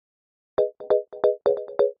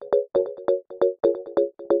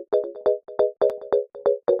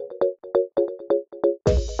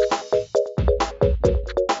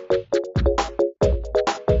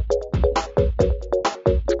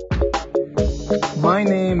My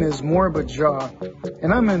name is Moriba Jah,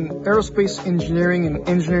 and I'm an aerospace engineering and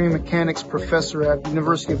engineering mechanics professor at the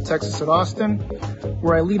University of Texas at Austin,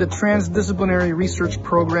 where I lead a transdisciplinary research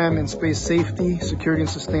program in space safety, security,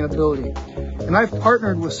 and sustainability. And I've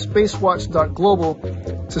partnered with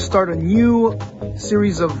SpaceWatch.Global to start a new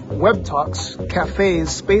series of web talks,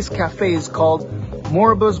 cafes, space cafes called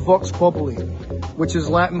Moriba's VOX POPULI, which is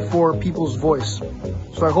Latin for people's voice.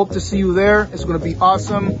 So I hope to see you there. It's going to be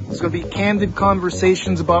awesome. It's going to be candid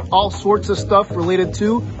conversations about all sorts of stuff related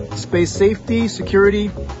to space safety, security,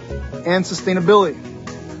 and sustainability.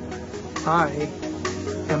 I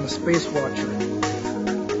am a space watcher.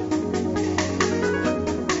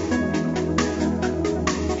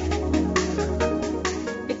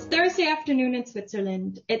 It's Thursday afternoon in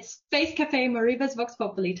Switzerland. It's Space Café Moriba's VOX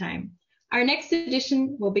POPULI time. Our next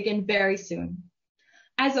edition will begin very soon.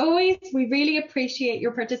 As always, we really appreciate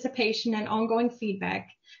your participation and ongoing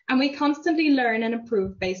feedback, and we constantly learn and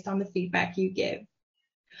improve based on the feedback you give.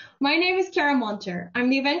 My name is Chiara Monter.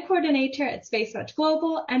 I'm the event coordinator at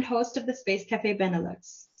SpaceWatch.Global and host of the Space Café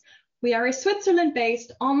Benelux. We are a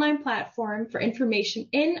Switzerland-based online platform for information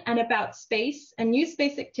in and about space and new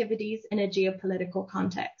space activities in a geopolitical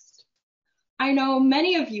context. I know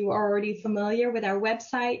many of you are already familiar with our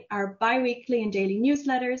website, our bi-weekly and daily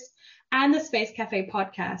newsletters, and the Space Café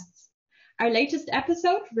podcasts. Our latest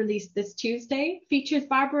episode, released this Tuesday, features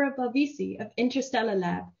Barbara Balvisi of Interstellar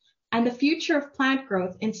Lab and the future of plant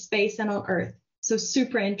growth in space and on Earth. So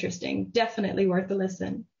super interesting, definitely worth a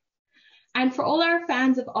listen. And for all our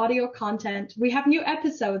fans of audio content, we have new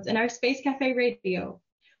episodes in our Space Café radio,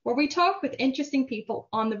 where we talk with interesting people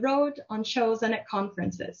on the road, on shows, and at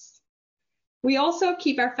conferences. We also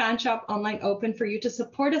keep our fan shop online open for you to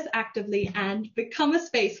support us actively and become a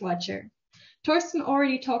space watcher. Torsten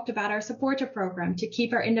already talked about our supporter program to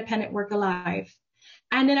keep our independent work alive.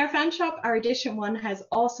 And in our fan shop, our edition 1 has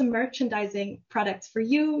awesome merchandising products for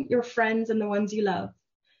you, your friends, and the ones you love.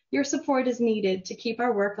 Your support is needed to keep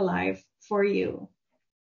our work alive for you.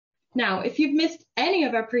 Now, if you've missed any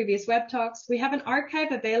of our previous web talks, we have an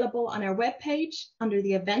archive available on our webpage under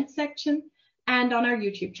the events section and on our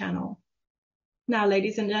YouTube channel. Now,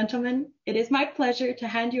 ladies and gentlemen, it is my pleasure to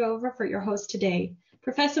hand you over for your host today,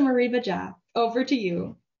 Professor Moriba Jah. Over to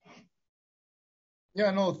you.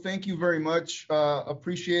 Yeah, no, thank you very much.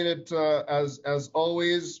 Appreciate it as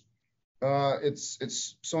always.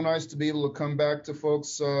 It's so nice to be able to come back to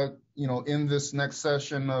folks, in this next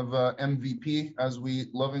session of MVP, as we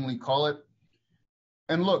lovingly call it.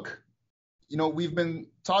 And look, we've been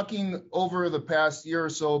talking over the past year or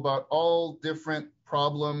so about all different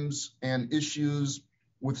problems and issues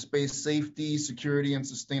with space safety, security, and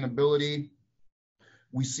sustainability.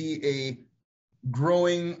 We see a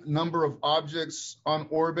growing number of objects on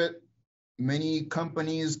orbit, many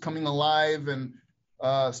companies coming alive and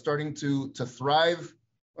starting to thrive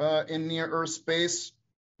in near Earth space.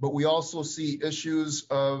 But we also see issues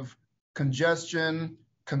of congestion,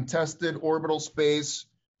 contested orbital space.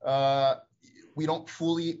 We don't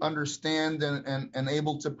fully understand and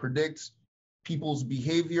able to predict people's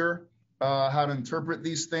behavior, how to interpret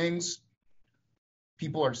these things.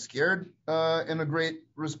 People are scared in a great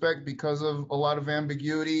respect because of a lot of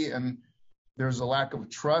ambiguity, and there's a lack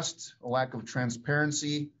of trust, a lack of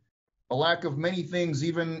transparency, a lack of many things,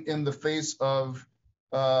 even in the face of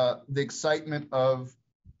the excitement of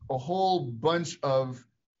a whole bunch of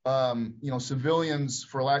civilians,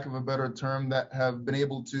 for lack of a better term, that have been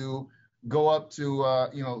able to go up to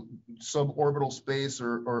suborbital space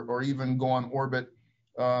or even go on orbit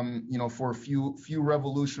for a few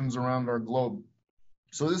revolutions around our globe.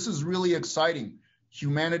 So this is really exciting.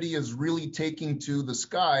 Humanity is really taking to the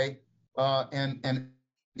sky and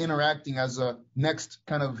interacting as a next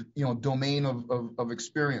kind of domain of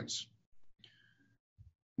experience.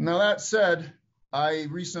 Now, that said, I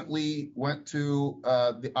recently went to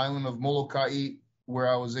the island of Molokai, where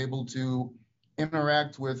I was able to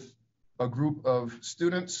interact with a group of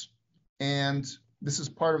students, and this is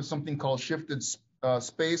part of something called Shifted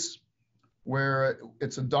Space, where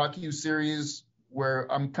it's a docu-series where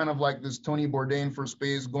I'm kind of like this Tony Bourdain for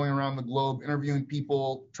space, going around the globe, interviewing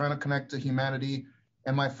people, trying to connect to humanity.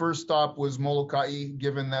 And my first stop was Molokai,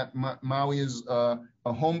 given that Maui is a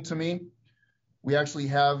home to me. We actually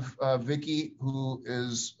have Vicky, who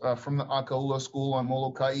is from the Akaula School on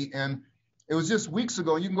Molokai, and it was just weeks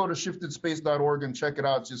ago. You can go to shiftedspace.org and check it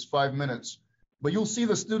out. It's just 5 minutes. But you'll see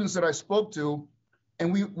the students that I spoke to,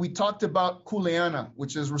 and we talked about kuleana,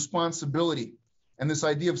 which is responsibility, and this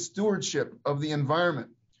idea of stewardship of the environment.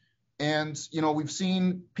 And, we've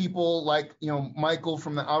seen people like, Michael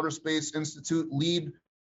from the Outer Space Institute lead,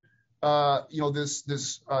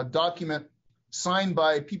 this document signed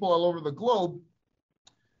by people all over the globe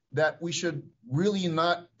that we should really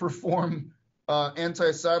not perform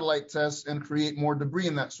anti-satellite tests and create more debris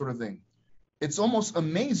and that sort of thing. It's almost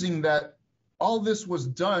amazing that all this was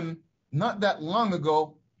done not that long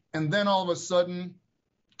ago, and then all of a sudden,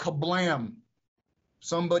 kablam,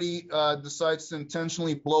 somebody decides to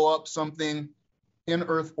intentionally blow up something in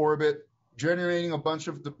Earth orbit, generating a bunch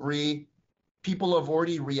of debris. People have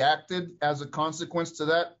already reacted as a consequence to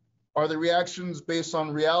that. Are the reactions based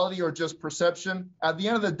on reality or just perception? At the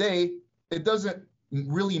end of the day, it doesn't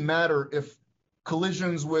really matter if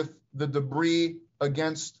collisions with the debris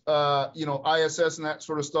against, ISS and that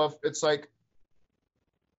sort of stuff. It's like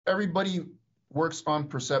everybody works on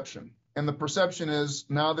perception. And the perception is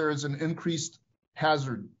now there is an increased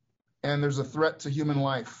hazard and there's a threat to human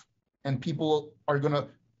life. And people are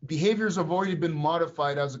behaviors have already been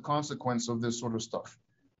modified as a consequence of this sort of stuff.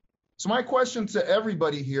 So my question to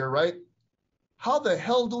everybody here, right? How the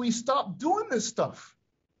hell do we stop doing this stuff?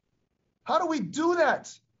 How do we do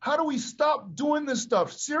that? How do we stop doing this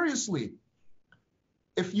stuff? Seriously,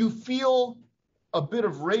 if you feel a bit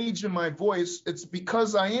of rage in my voice, it's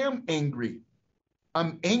because I am angry.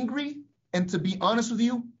 I'm angry, and to be honest with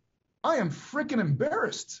you, I am freaking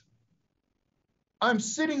embarrassed. I'm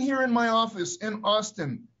sitting here in my office in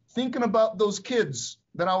Austin thinking about those kids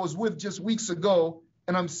that I was with just weeks ago,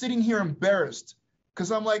 and I'm sitting here embarrassed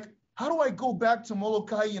because I'm like, how do I go back to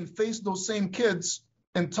Molokai and face those same kids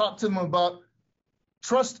and talk to them about,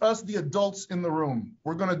 trust us, the adults in the room.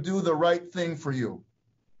 We're going to do the right thing for you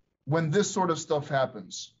when this sort of stuff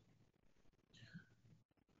happens.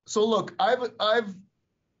 So look,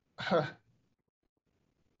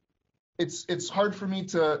 it's hard for me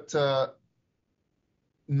to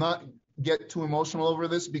not get too emotional over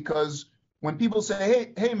this, because when people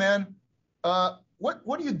say, hey man,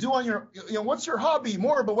 what do you do on your, what's your hobby?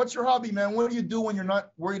 Moriba, what's your hobby, man? What do you do when you're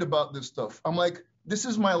not worried about this stuff? I'm like, this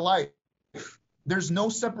is my life. There's no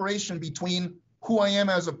separation between who I am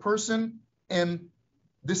as a person and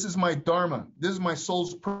this is my dharma. This is my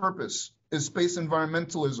soul's purpose, is space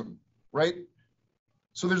environmentalism, right?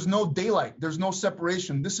 So there's no daylight. There's no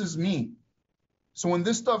separation. This is me. So when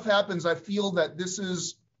this stuff happens, I feel that this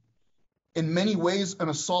is in many ways an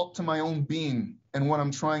assault to my own being and what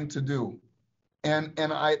I'm trying to do. And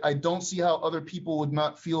I don't see how other people would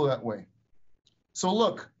not feel that way. So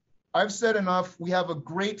look, I've said enough. We have a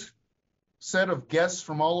great set of guests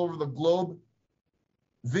from all over the globe.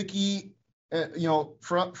 Vicky,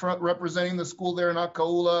 front representing the school there in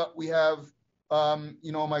Akaula. We have,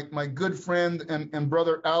 my good friend and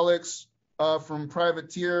brother Alex from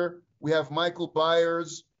Privateer. We have Michael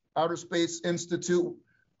Byers, Outer Space Institute,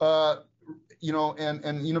 and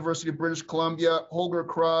University of British Columbia. Holger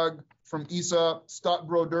Krag from ESA. Scott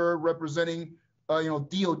Brodeur representing,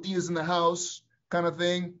 DOD is in the house kind of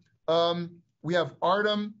thing. We have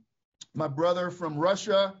Artem, my brother from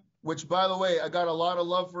Russia, which, by the way, I got a lot of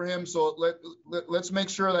love for him. So let's make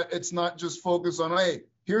sure that it's not just focused on, hey,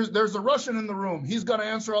 there's a Russian in the room. He's got to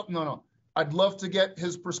answer up. No. I'd love to get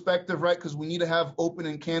his perspective, right? Because we need to have open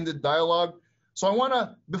and candid dialogue. So I want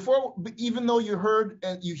to, even though you heard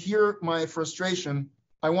and you hear my frustration,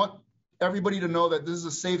 I want everybody to know that this is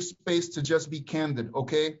a safe space to just be candid,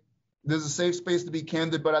 okay? This is a safe space to be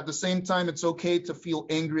candid, but at the same time, it's okay to feel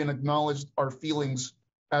angry and acknowledge our feelings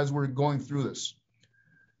as we're going through this.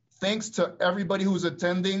 Thanks to everybody who's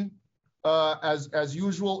attending as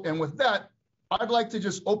usual. And with that, I'd like to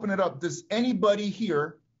just open it up. Does anybody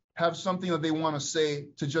here have something that they want to say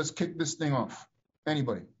to just kick this thing off?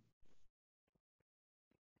 Anybody?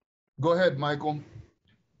 Go ahead, Michael.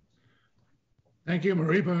 Thank you,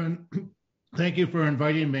 Moriba, and thank you for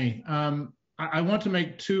inviting me. I want to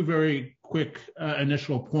make two very quick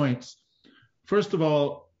initial points. First of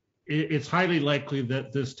all, it's highly likely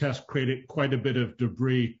that this test created quite a bit of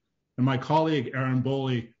debris. And my colleague, Aaron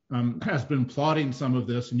Boley, has been plotting some of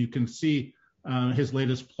this, and you can see his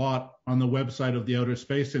latest plot on the website of the Outer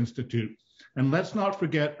Space Institute. And let's not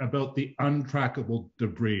forget about the untrackable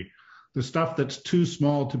debris, the stuff that's too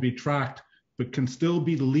small to be tracked, but can still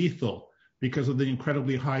be lethal because of the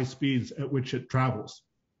incredibly high speeds at which it travels.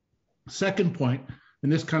 Second point,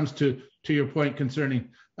 and this comes to your point concerning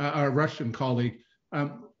our Russian colleague,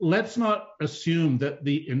 let's not assume that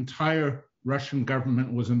the entire Russian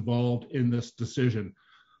government was involved in this decision.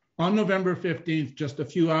 On November 15th, just a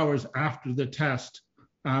few hours after the test,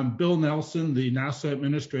 Bill Nelson, the NASA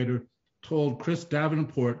administrator, told Chris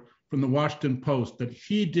Davenport from the Washington Post that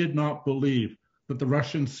he did not believe that the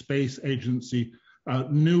Russian Space Agency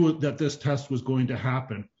knew that this test was going to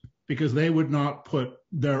happen because they would not put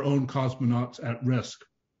their own cosmonauts at risk.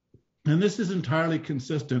 And this is entirely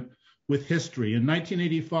consistent with history. In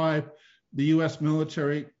 1985, the US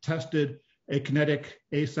military tested a kinetic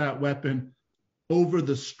ASAT weapon over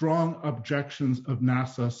the strong objections of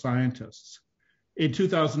NASA scientists. In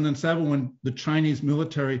 2007, when the Chinese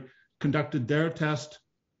military conducted their test,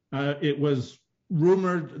 it was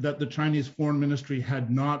rumored that the Chinese Foreign Ministry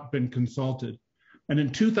had not been consulted. And in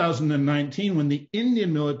 2019, when the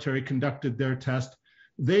Indian military conducted their test,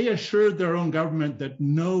 they assured their own government that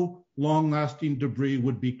no long-lasting debris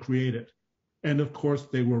would be created. And of course,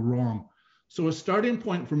 they were wrong. So a starting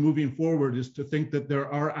point for moving forward is to think that there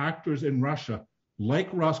are actors in Russia,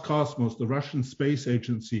 like Roscosmos, the Russian space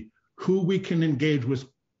agency, who we can engage with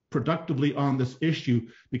productively on this issue,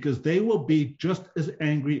 because they will be just as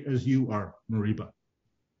angry as you are, Moriba.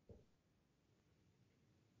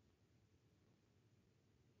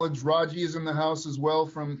 Raji is in the house as well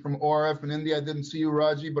from ORF in India. I didn't see you,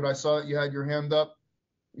 Raji, but I saw that you had your hand up.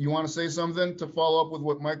 You want to say something to follow up with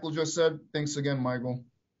what Michael just said? Thanks again, Michael.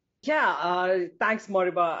 Yeah, thanks,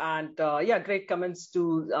 Moriba, and yeah, great comments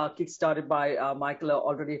to kickstarted by Michael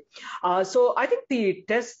already. So I think the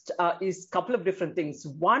test is a couple of different things.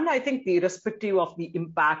 One, I think the irrespective of the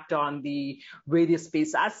impact on the various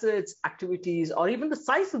space assets, activities, or even the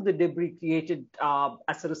size of the debris created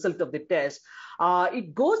as a result of the test,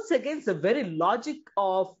 it goes against the very logic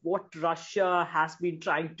of what Russia has been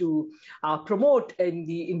trying to promote in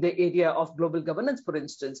the area of global governance, for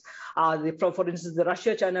instance. For instance, the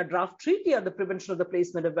Russia-China Draft Treaty on the Prevention of the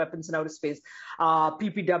Placement of Weapons in Outer Space,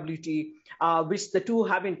 PPWT, which the two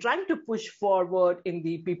have been trying to push forward in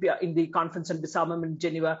the Conference on Disarmament in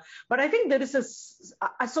Geneva. But I think there is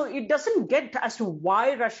so it doesn't get as to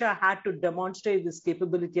why Russia had to demonstrate this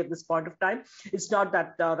capability at this point of time. It's not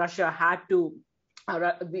that Russia had to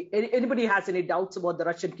anybody has any doubts about the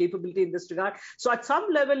Russian capability in this regard. So at some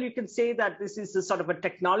level, you can say that this is a sort of a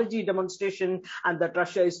technology demonstration, and that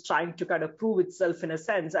Russia is trying to kind of prove itself in a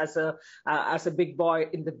sense as a big boy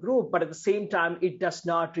in the group. But at the same time, it does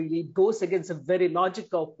not really goes against the very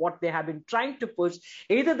logic of what they have been trying to push.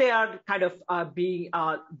 Either they are kind of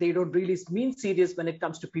they don't really mean serious when it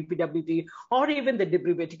comes to PPWT or even the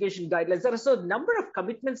debris mitigation guidelines. There are a number of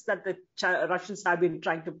commitments that the Russians have been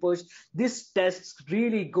trying to push. This test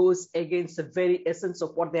really goes against the very essence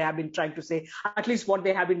of what they have been trying to say, at least what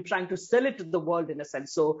they have been trying to sell it to the world in a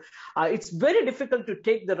sense. So it's very difficult to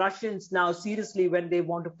take the Russians now seriously when they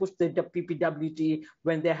want to push the PPWT,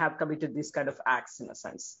 when they have committed these kind of acts in a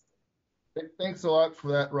sense. Thanks a lot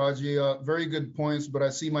for that, Raji. Very good points, but I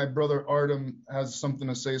see my brother Artem has something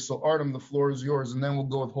to say. So Artem, the floor is yours, and then we'll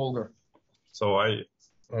go with Holger. So I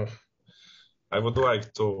would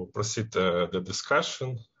like to proceed the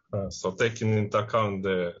discussion. So taking into account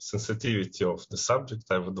the sensitivity of the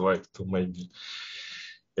subject, I would like to maybe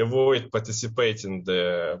avoid participating in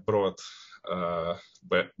the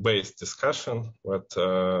broad-based discussion, but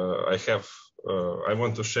I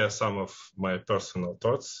want to share some of my personal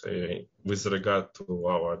thoughts with regard to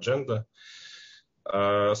our agenda.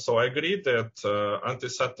 So I agree that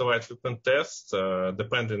anti-satellite weapon tests,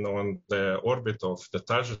 depending on the orbit of the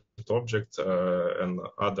target object and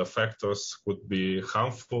other factors, could be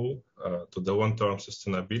harmful to the long-term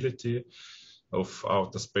sustainability of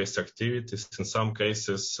outer space activities. In some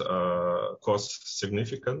cases, cause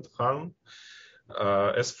significant harm.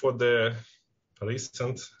 As for the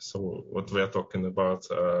recent, so what we are talking about,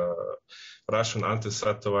 Russian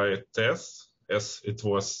anti-satellite tests, as it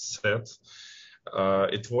was said,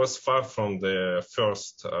 it was far from the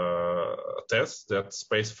first test that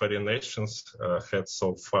spacefaring nations had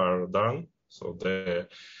so far done. So the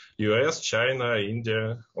US, China,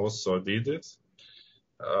 India also did it.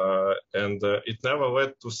 And it never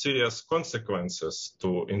led to serious consequences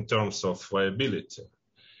in terms of liability.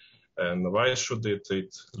 And why should it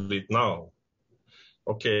lead now?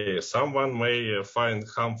 Okay, someone may find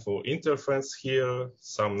harmful interference here.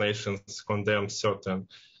 Some nations condemn certain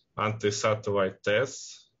anti-satellite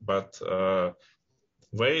tests, but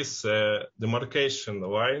there is a demarcation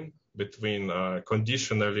line between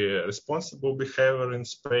conditionally responsible behavior in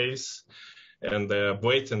space and the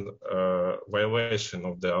blatant violation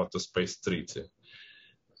of the Outer Space Treaty.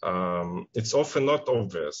 It's often not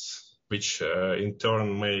obvious, which in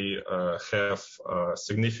turn may have a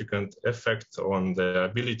significant effect on the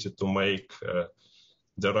ability to make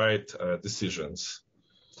the right decisions.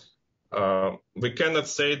 We cannot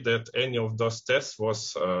say that any of those tests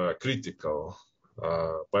was critical,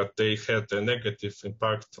 but they had a negative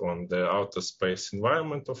impact on the outer space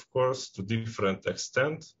environment, of course, to different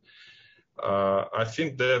extent. I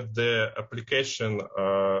think that the application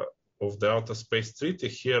of the Outer Space Treaty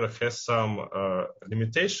here has some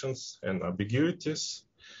limitations and ambiguities.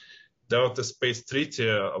 the Outer Space Treaty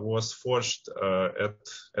was forged at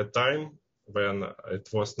a time when it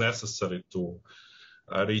was necessary to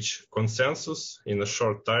reach consensus in a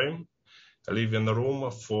short time, leaving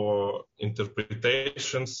room for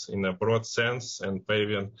interpretations in a broad sense and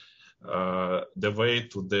paving the way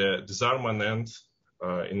to the disarmament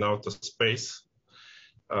in outer space.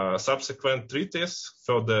 Subsequent treaties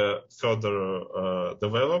further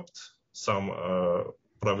developed some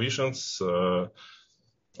provisions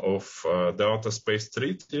of the Outer Space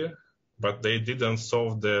Treaty, but they didn't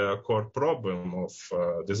solve the core problem of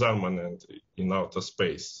disarmament in outer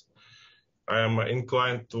space. I am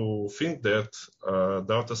inclined to think that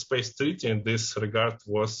the Outer Space Treaty in this regard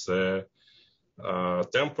was a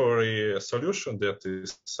temporary solution that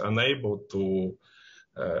is unable to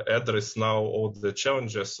address now all the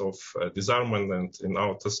challenges of disarmament in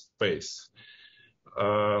outer space.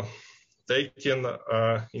 Taking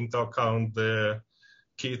into account the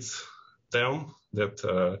kids' term that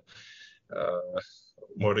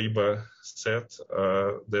Moriba said,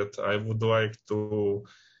 that I would like to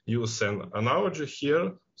use an analogy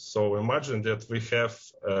here. So imagine that we have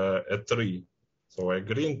a tree, so a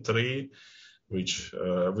green tree, which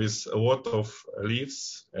with a lot of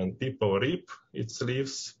leaves, and people rip its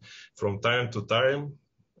leaves from time to time.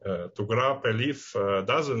 To grab a leaf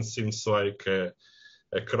doesn't seem like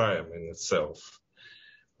a crime in itself.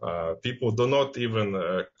 People do not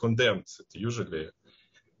even condemn it usually.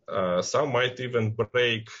 Some might even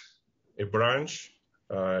break a branch.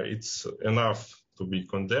 It's enough to be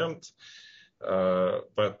condemned,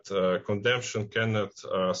 but condemnation cannot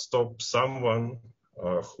stop someone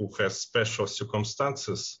who has special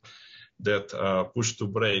circumstances that push to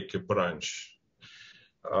break a branch.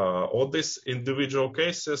 All these individual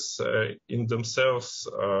cases in themselves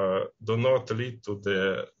do not lead to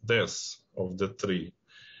the death of the tree.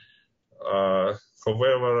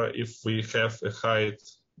 However, if we have a high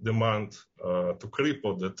demand to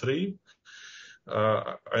cripple the tree,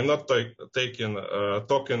 I'm not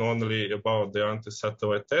talking only about the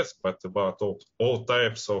anti-satellite test, but about all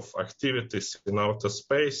types of activities in outer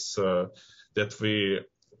space that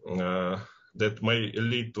may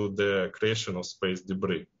lead to the creation of space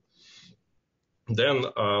debris. Then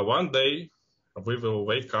one day we will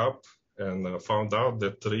wake up and found out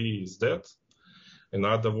that the tree is dead. In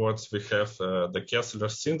other words, we have the Kessler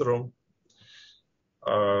syndrome.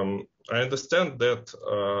 I understand that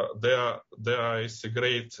there is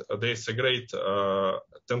a great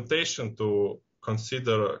temptation to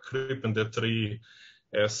consider creeping the tree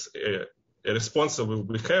as a responsible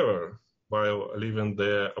behavior, while leaving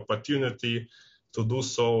the opportunity to do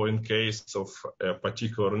so in case of a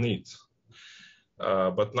particular need.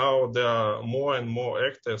 But now there are more and more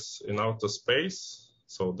actors in outer space,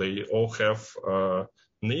 so they all have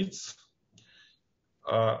needs.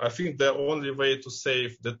 I think the only way to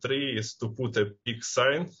save the tree is to put a big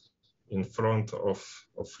sign in front of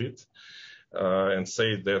it and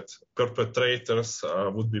say that perpetrators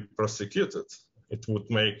would be prosecuted. It would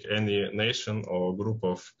make any nation or group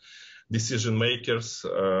of decision makers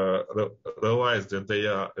realize that they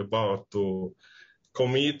are about to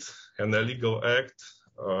commit an illegal act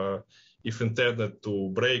if intended to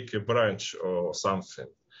break a branch or something.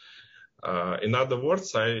 In other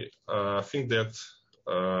words, I think that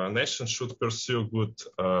nations should pursue good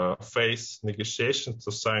faith negotiations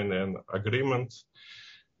to sign an agreement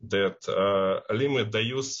that limit the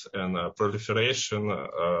use and proliferation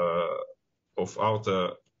of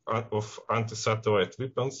anti-satellite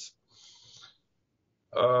weapons,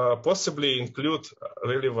 possibly include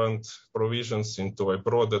relevant provisions into a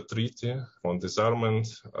broader treaty on disarmament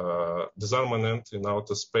in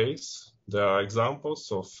outer space. There are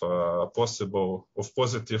examples of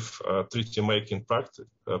positive treaty-making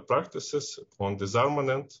practices on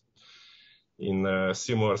disarmament in a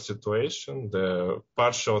similar situation. The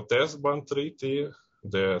partial test ban treaty,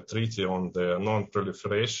 the treaty on the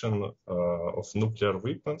non-proliferation of nuclear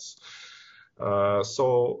weapons.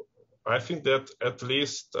 So I think that at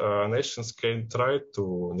least nations can try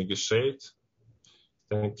to negotiate.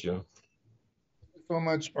 Thank you. Thank you so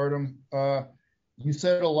much, Artem. You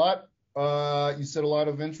said a lot. You said a lot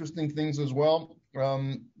of interesting things as well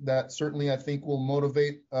that certainly I think will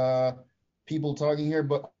motivate people talking here.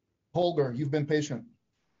 But Holger, you've been patient.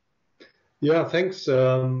 Yeah, thanks.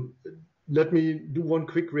 Let me do one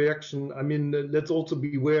quick reaction. I mean, let's also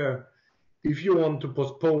be aware, if you want to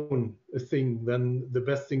postpone a thing, then the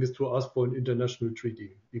best thing is to ask for an international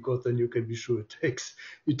treaty, because then you can be sure it takes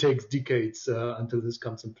decades until this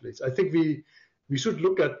comes in place. I think we should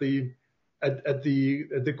look at the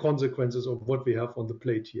consequences of what we have on the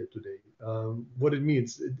plate here today. What it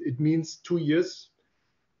means, it means 2 years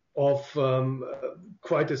of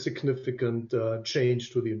quite a significant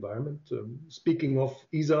change to the environment. Speaking of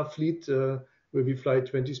ESA fleet, where we fly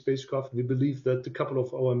 20 spacecraft, we believe that a couple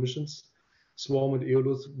of our missions, Swarm and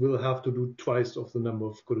Aeolus, will have to do twice of the number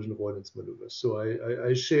of collision avoidance maneuvers. So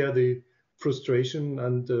I share the frustration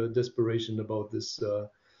and desperation about this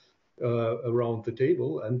around the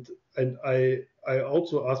table. And I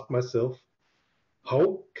also ask myself,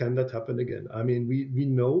 how can that happen again? I mean, we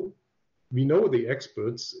know the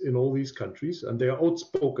experts in all these countries, and they are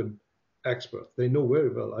outspoken experts. They know very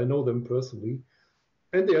well. I know them personally,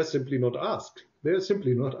 and they are simply not asked. They are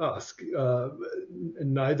simply not asked,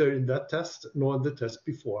 neither in that test nor in the test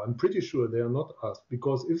before. I'm pretty sure they are not asked,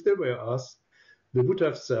 because if they were asked, they would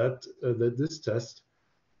have said that this test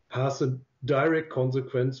has a direct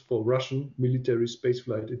consequence for Russian military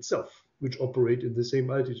spaceflight itself, which operate in the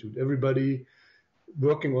same altitude. Everybody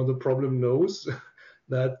working on the problem knows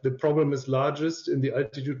that the problem is largest in the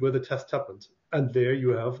altitude where the test happened. And there you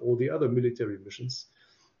have all the other military missions,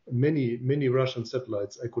 many Russian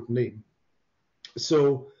satellites I could name.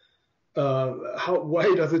 So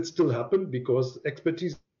why does it still happen? Because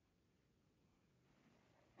expertise.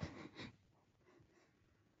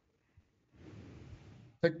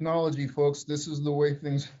 Technology, folks, this is the way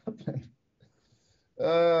things happen.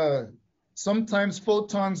 Sometimes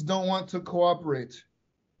photons don't want to cooperate.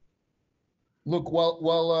 Look,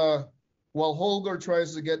 while Holger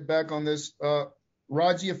tries to get back on this,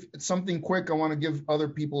 Raji, if it's something quick, I want to give other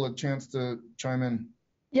people a chance to chime in.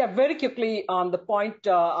 Yeah, very quickly on the point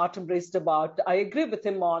Artem raised about, I agree with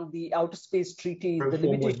him on the outer space treaty, the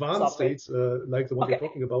limitations advanced of it. states, like the one you're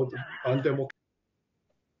talking about, undemocratic.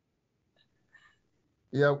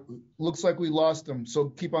 Yeah, looks like we lost them. So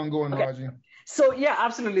keep on going, Okay. Raji. So yeah,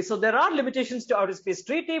 absolutely. So there are limitations to outer space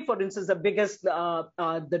treaty. For instance, the biggest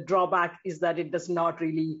the drawback is that it does not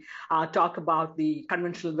really talk about the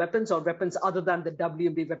conventional weapons or weapons other than the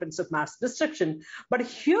WMD, weapons of mass destruction. But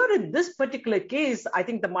here in this particular case, I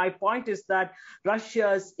think my point is that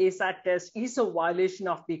Russia's ASAT test is a violation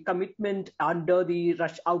of the commitment under the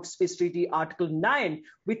Outer Space Treaty Article 9,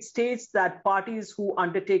 which states that parties who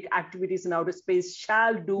undertake activities in outer space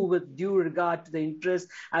shall do with due regard to the interest,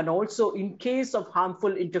 and also in case of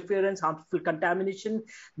harmful interference, harmful contamination,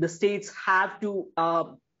 the states have to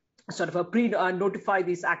sort of notify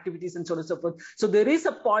these activities and so on and so forth. So there is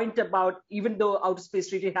a point about, even though outer space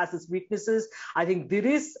treaty has its weaknesses, I think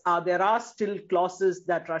there are still clauses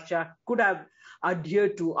that Russia could have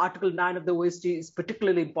adhered to. Article 9 of the OST is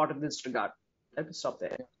particularly important in this regard. Let me stop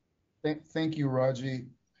there. Thank you, Raji.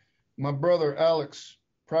 My brother, Alex,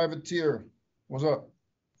 privateer, what's up?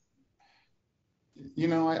 You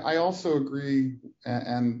know, I also agree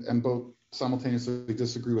and both simultaneously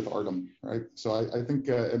disagree with Artem, right? So I think,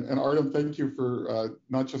 and Artem, thank you for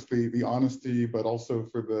not just the honesty, but also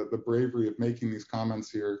for the bravery of making these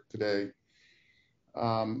comments here today.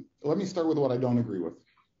 Let me start with what I don't agree with,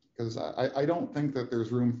 because I don't think that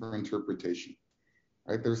there's room for interpretation,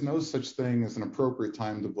 right? There's no such thing as an appropriate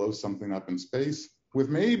time to blow something up in space, with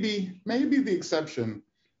maybe the exception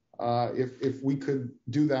if we could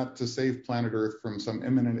do that to save planet Earth from some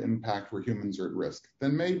imminent impact where humans are at risk,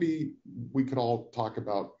 then maybe we could all talk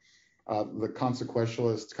about the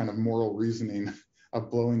consequentialist kind of moral reasoning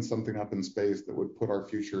of blowing something up in space that would put our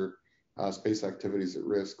future space activities at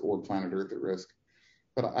risk or planet Earth at risk.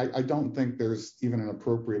 But I don't think there's even an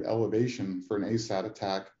appropriate elevation for an ASAT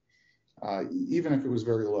attack, even if it was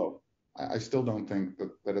very low. I still don't think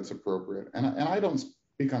that it's appropriate. And I don't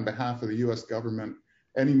speak on behalf of the US government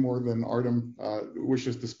any more than Artem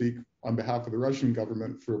wishes to speak on behalf of the Russian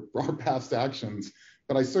government for our past actions,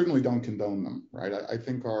 but I certainly don't condone them, right? I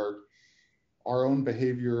think our own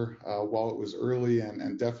behavior, while it was early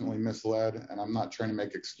and definitely misled, and I'm not trying to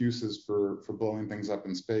make excuses for blowing things up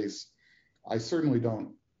in space, I certainly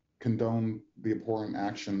don't condone the abhorrent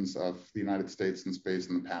actions of the United States in space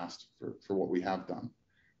in the past for what we have done.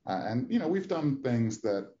 And, you know, we've done things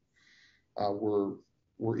that were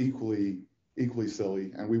equally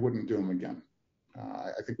silly, and we wouldn't do them again.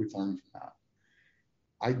 I think we've learned from that.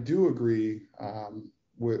 I do agree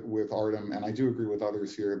with Artem, and I do agree with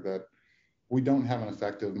others here that we don't have an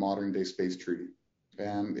effective modern day space treaty.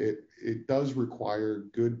 And it does require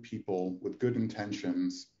good people with good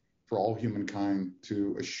intentions for all humankind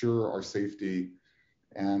to assure our safety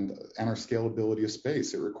and our scalability of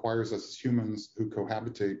space. It requires us as humans who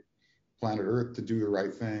cohabitate planet Earth to do the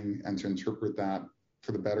right thing and to interpret that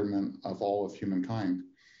for the betterment of all of humankind.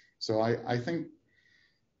 So I think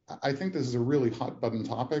this is a really hot button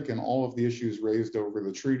topic, and all of the issues raised over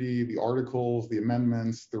the treaty, the articles, the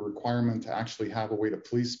amendments, the requirement to actually have a way to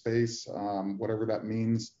police space, whatever that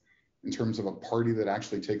means, in terms of a party that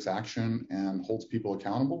actually takes action and holds people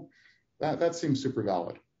accountable, that seems super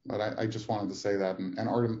valid. But I just wanted to say that. And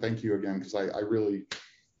Artem, thank you again, because I really,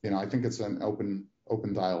 I think it's an open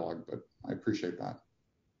dialogue, but I appreciate that.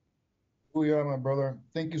 Oh yeah, my brother.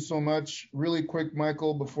 Thank you so much. Really quick,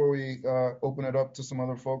 Michael, before we open it up to some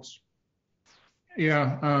other folks.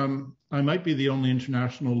 Yeah, I might be the only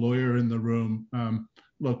international lawyer in the room.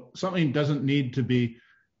 Look, something doesn't need to be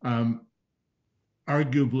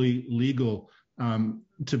arguably legal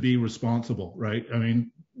to be responsible, right? I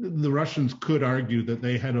mean, the Russians could argue that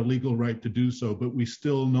they had a legal right to do so, but we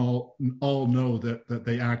still all know that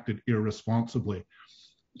they acted irresponsibly.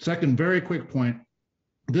 Second, very quick point.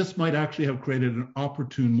 This might actually have created an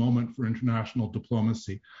opportune moment for international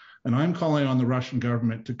diplomacy. And I'm calling on the Russian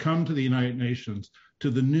government to come to the United Nations, to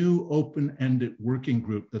the new open-ended working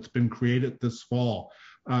group that's been created this fall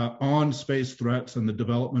on space threats and the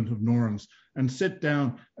development of norms, and sit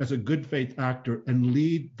down as a good faith actor and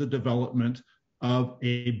lead the development of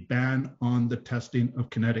a ban on the testing of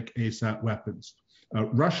kinetic ASAT weapons.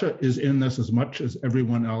 Russia is in this as much as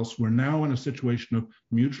everyone else. We're now in a situation of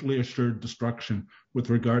mutually assured destruction with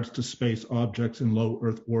regards to space objects in low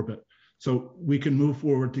Earth orbit. So we can move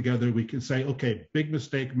forward together. We can say, okay, big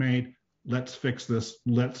mistake made. Let's fix this.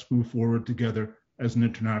 Let's move forward together as an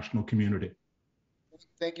international community.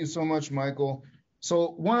 Thank you so much, Michael.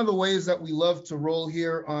 So one of the ways that we love to roll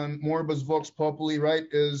here on Moriba's Vox Populi, right,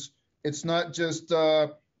 is it's not just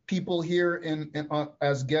people here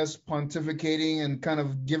as guests pontificating and kind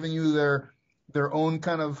of giving you their own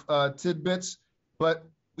kind of tidbits, but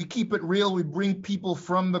we keep it real. We bring people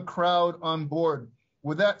from the crowd on board.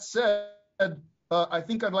 With that said, I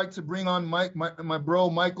think I'd like to bring on my bro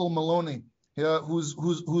Michael Maloney,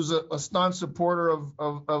 who's a staunch supporter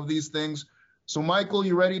of these things. So Michael,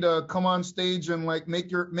 you ready to come on stage and like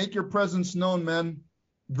make your presence known, man?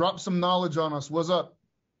 Drop some knowledge on us. What's up?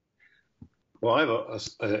 Well,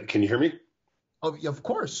 I have can you hear me? Oh, of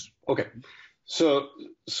course. Okay. So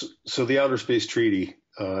the Outer Space Treaty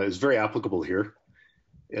is very applicable here.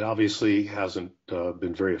 It obviously hasn't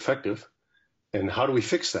been very effective. And how do we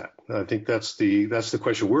fix that? I think that's the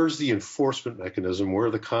question. Where's the enforcement mechanism? Where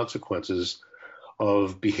are the consequences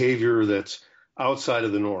of behavior that's outside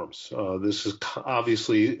of the norms? This is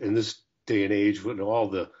obviously, in this day and age, when all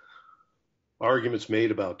the arguments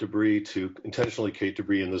made about debris, to intentionally create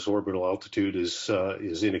debris in this orbital altitude is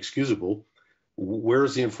inexcusable.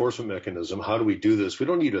 Where's the enforcement mechanism? How do we do this? We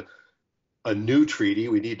don't need a new treaty.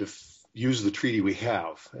 We need to use the treaty we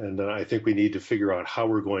have. And I think we need to figure out how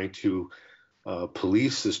we're going to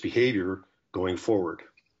police this behavior going forward.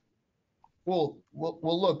 Well,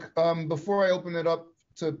 look, before I open it up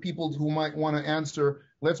to people who might want to answer,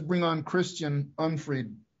 let's bring on Christian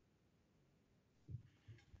Unfried.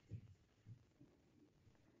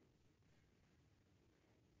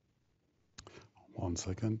 One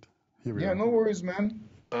second. Here we are. Yeah, no worries, man.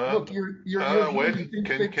 Look, you're wait,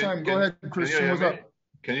 big time. Go ahead, Christian. What's up?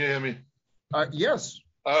 Can you hear me? Yes.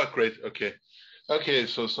 Great. Okay.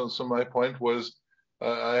 So my point was,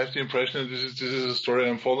 I have the impression that this is a story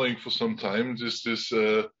I'm following for some time. This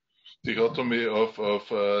dichotomy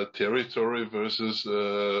of territory versus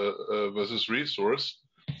resource.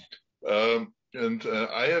 And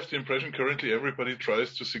I have the impression currently everybody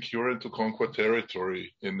tries to secure and to conquer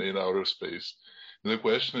territory in outer space. And the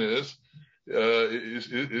question is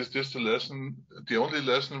this the lesson, the only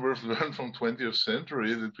lesson we've learned from 20th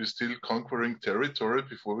century, that we're still conquering territory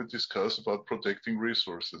before we discuss about protecting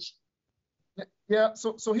resources? Yeah,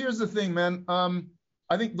 so here's the thing, man.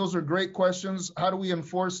 I think those are great questions. How do we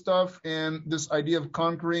enforce stuff? And this idea of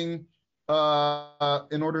conquering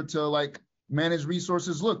in order to like manage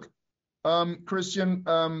resources. Look, Christian,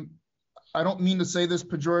 I don't mean to say this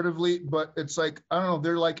pejoratively, but it's like, I don't know,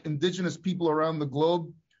 they're like indigenous people around the globe,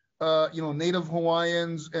 Native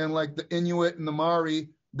Hawaiians and like the Inuit and the Maori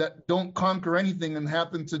that don't conquer anything and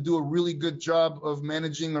happen to do a really good job of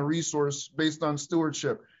managing a resource based on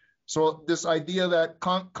stewardship. So this idea that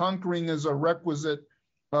conquering is a requisite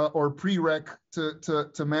or prereq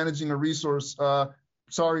to managing a resource,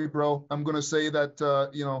 sorry, bro, I'm going to say that,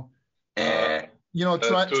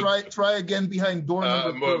 try again behind door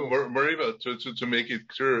number 2. Moriba, to make it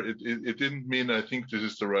clear, it didn't mean I think this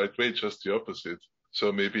is the right way, just the opposite. So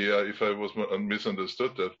maybe if I was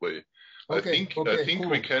misunderstood that way. I think cool.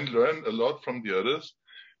 We can learn a lot from the others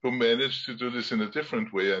who managed to do this in a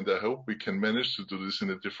different way, and I hope we can manage to do this in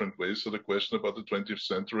a different way. So the question about the 20th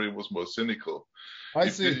century was more cynical.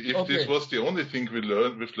 If this was the only thing we've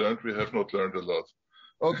learned, we have not learned a lot.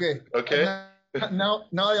 Okay. Okay. Now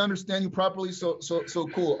I understand you properly. So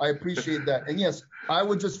cool. I appreciate that. And yes, I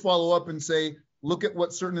would just follow up and say, look at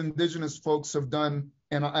what certain indigenous folks have done,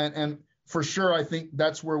 and for sure, I think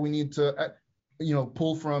that's where we need to,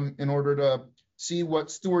 pull from in order to see what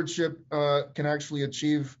stewardship can actually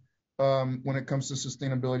achieve when it comes to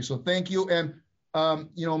sustainability. So thank you. And,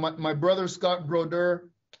 my brother, Scott Brodeur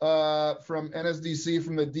from NSDC,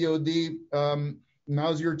 from the DOD,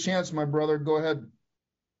 now's your chance, my brother. Go ahead.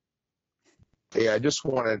 Hey, I just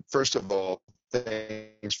wanted, first of all,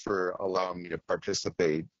 thanks for allowing me to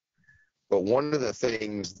participate. But one of the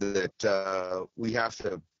things that we have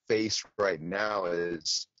to face right now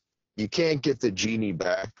is you can't get the genie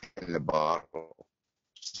back in the bottle.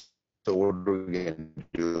 So what are we going to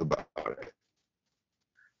do about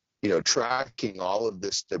it? Tracking all of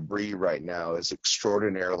this debris right now is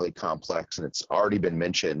extraordinarily complex, and it's already been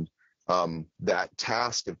mentioned, that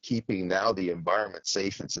task of keeping now the environment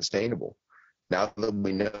safe and sustainable. Now that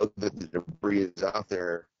we know that the debris is out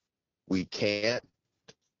there, we can't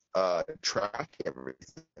track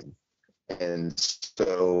everything. And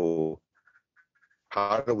so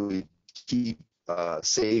how do we keep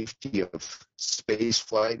safety of space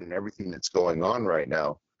flight and everything that's going on right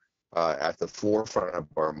now at the forefront of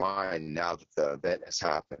our mind now that the event has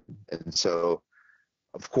happened? And so,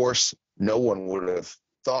 of course, no one would have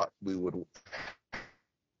thought we would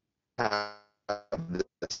have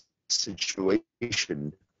this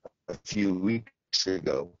situation a few weeks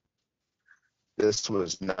ago. This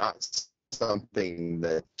was not something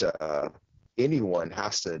that anyone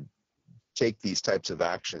has to take. These types of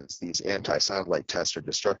actions, these anti-satellite tests or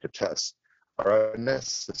destructive tests, are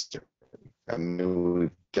unnecessary. I mean,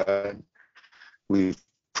 we've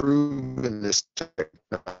proven this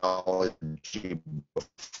technology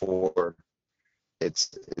before.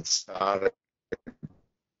 It's not a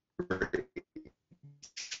great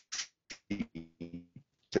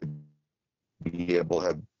to be able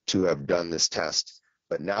to have done this test.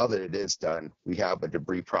 But now that it is done, we have a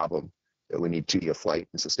debris problem that we need to be a flight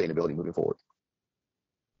and sustainability moving forward.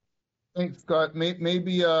 Thanks, Scott.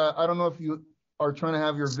 Maybe I don't know if you are trying to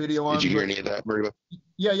have your video on. Did you hear any of that, Moriba?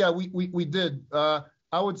 Yeah, we did.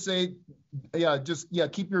 I would say,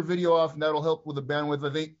 keep your video off, and that'll help with the bandwidth.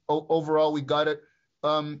 I think overall we got it.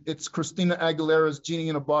 It's Christina Aguilera's "Genie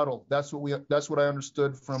in a Bottle." That's what I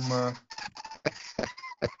understood from.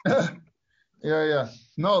 Yeah.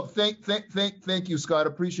 No, thank you, Scott.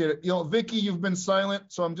 Appreciate it. Vicky, you've been silent,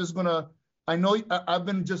 so I'm just gonna. I know I've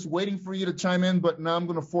been just waiting for you to chime in, but now I'm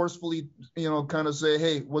gonna forcefully, kind of say,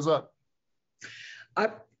 hey, what's up?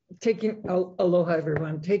 I'm taking aloha,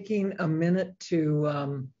 everyone. Taking a minute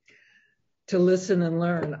to listen and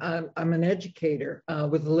learn. I'm an educator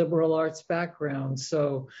with a liberal arts background,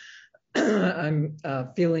 so I'm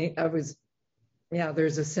feeling.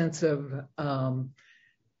 There's a sense of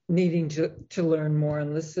needing to learn more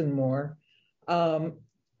and listen more. When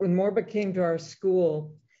Moriba came to our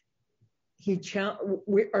school,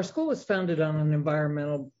 our school was founded on an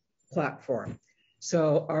environmental platform.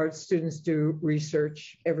 So our students do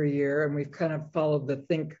research every year, and we've kind of followed the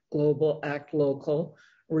think global, act local,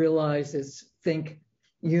 realize it's think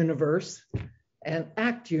universe and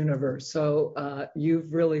act universe. So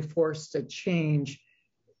you've really forced a change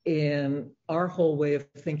in our whole way of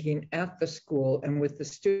thinking at the school and with the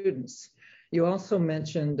students. You also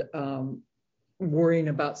mentioned worrying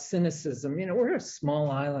about cynicism. We're a small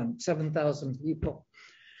island, 7,000 people.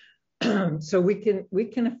 So we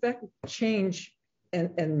can affect change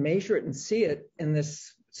and measure it and see it in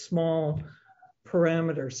this small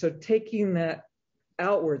parameter. So taking that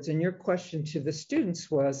outwards, and your question to the students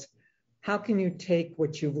was, how can you take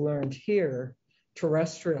what you've learned here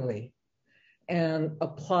terrestrially and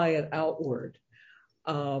apply it outward?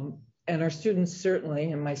 And our students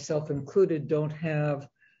certainly, and myself included, don't have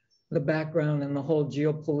the background and the whole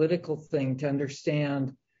geopolitical thing to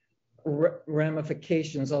understand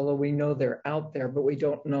ramifications, although we know they're out there, but we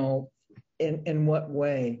don't know in what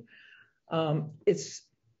way. It's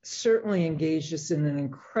certainly engaged us in an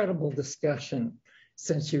incredible discussion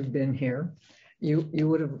since you've been here. You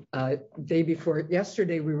would have, day before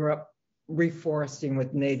yesterday, we were up reforesting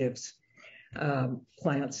with natives,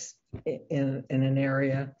 plants in an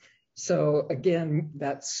area. So again,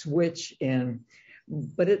 that switch in,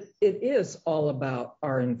 but it is all about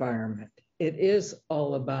our environment. It is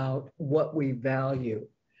all about what we value.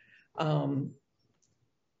 And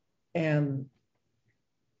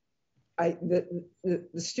the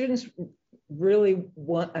students really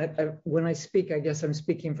want, when I speak, I guess I'm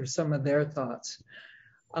speaking for some of their thoughts.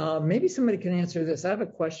 Maybe somebody can answer this. I have a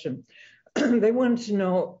question. They wanted to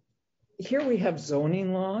know, here we have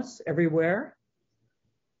zoning laws everywhere,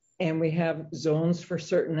 and we have zones for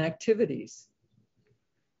certain activities.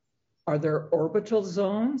 Are there orbital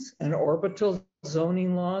zones and orbital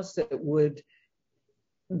zoning laws that would,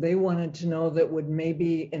 they wanted to know that would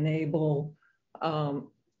maybe enable,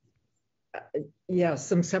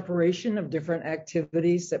 some separation of different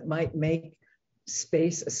activities that might make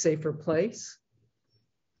space a safer place?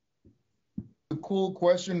 A cool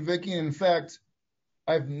question, Vicky. In fact,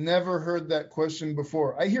 I've never heard that question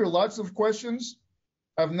before. I hear lots of questions.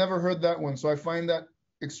 I've never heard that one. So I find that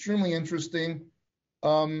extremely interesting.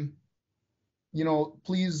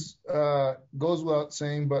 Please, goes without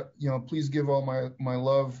saying, but, please give all my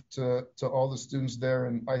love to all the students there.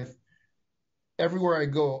 And everywhere I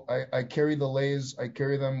go, I carry the lays, I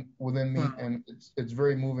carry them within me, and it's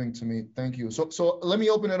very moving to me. Thank you. So let me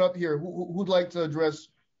open it up here. Who'd like to address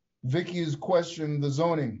Vicky's question, the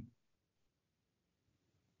zoning?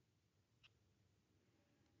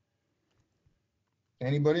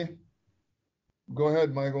 Anybody? Go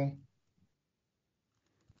ahead, Michael.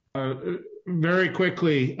 Very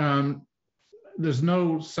quickly, there's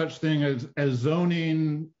no such thing as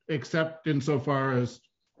zoning, except insofar as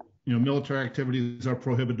military activities are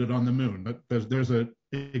prohibited on the moon. But there's an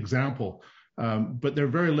example, but they're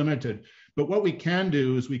very limited. But what we can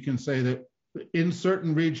do is we can say that in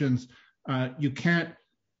certain regions, you can't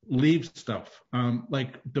leave stuff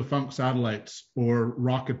like defunct satellites or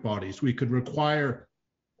rocket bodies. We could require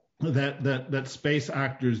that space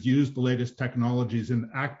actors use the latest technologies and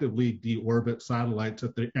actively deorbit satellites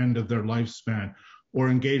at the end of their lifespan, or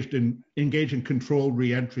engage in controlled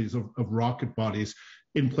reentries of rocket bodies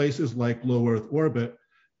in places like low Earth orbit.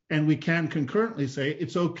 And we can concurrently say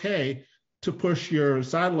it's okay to push your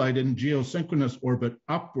satellite in geosynchronous orbit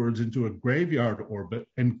upwards into a graveyard orbit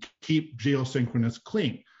and keep geosynchronous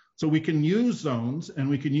clean. So we can use zones, and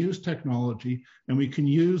we can use technology, and we can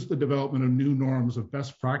use the development of new norms of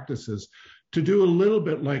best practices to do a little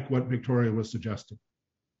bit like what Victoria was suggesting.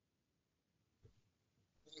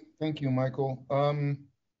 Thank you, Michael.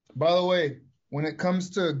 By the way, when it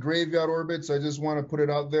comes to graveyard orbits, I just want to put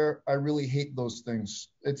it out there. I really hate those things.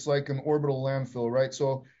 It's like an orbital landfill, right?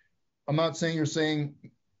 So I'm not saying,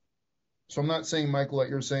 Michael, that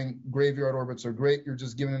you're saying graveyard orbits are great. You're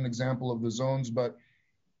just giving an example of the zones, but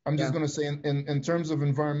I'm just going to say in terms of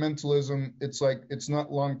environmentalism, it's like, it's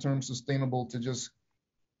not long-term sustainable to just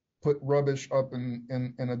put rubbish up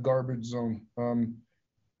in a garbage zone,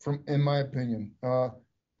 in my opinion.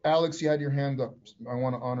 Alex, you had your hand up. I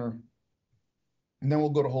want to honor, and then we'll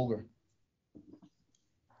go to Holger.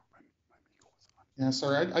 Yeah,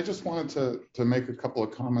 sorry, I just wanted to make a couple of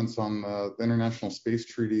comments on the International Space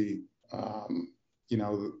Treaty.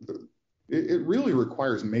 It really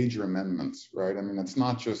requires major amendments, right? I mean, it's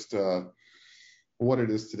not just what it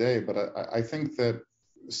is today, but I think that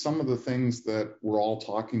some of the things that we're all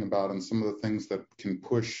talking about and some of the things that can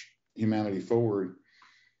push humanity forward,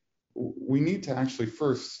 we need to actually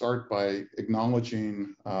first start by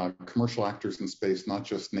acknowledging commercial actors in space, not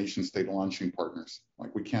just nation state launching partners.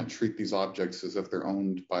 Like, we can't treat these objects as if they're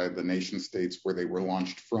owned by the nation states where they were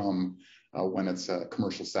launched from when it's a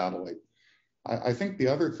commercial satellite. I think the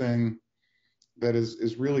other thing that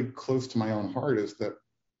is really close to my own heart is that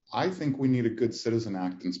I think we need a good citizen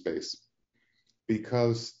act in space,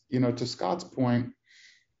 because, to Scott's point,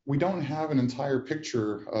 we don't have an entire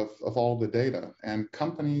picture of all the data, and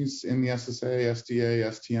companies in the SSA, SDA,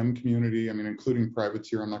 STM community, I mean, including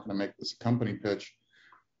privateer, I'm not going to make this a company pitch,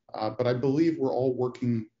 but I believe we're all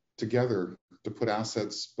working together to put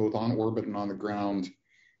assets both on orbit and on the ground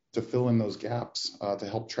to fill in those gaps, to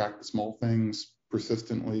help track the small things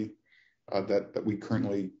persistently, that we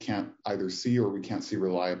currently can't either see or we can't see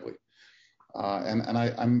reliably.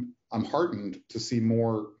 I'm heartened to see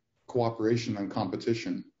more cooperation and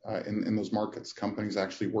competition in those markets, companies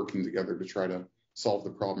actually working together to try to solve the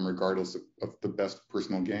problem regardless of the best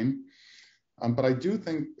personal gain. But I do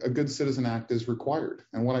think a good citizen act is required.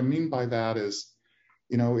 And what I mean by that is,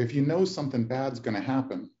 if you know something bad's going to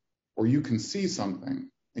happen, or you can see something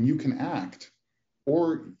and you can act,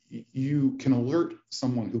 or you can alert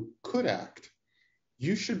someone who could act,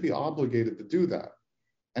 you should be obligated to do that.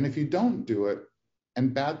 And if you don't do it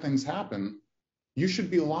and bad things happen, you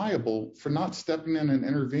should be liable for not stepping in and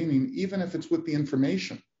intervening, even if it's with the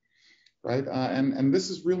information, right? And this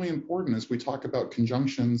is really important as we talk about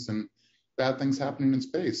conjunctions and bad things happening in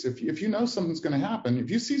space. If you know something's going to happen,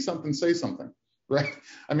 if you see something, say something, right?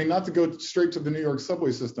 I mean, not to go straight to the New York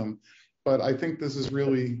subway system, but I think this is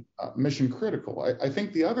really mission critical. I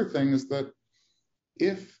think the other thing is that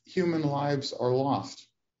if human lives are lost,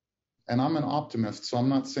 and I'm an optimist, so I'm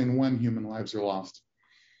not saying when human lives are lost,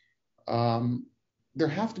 there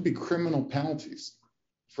have to be criminal penalties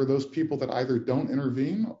for those people that either don't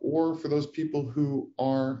intervene or for those people who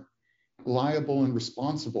are liable and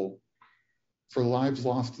responsible for lives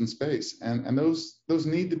lost in space, and those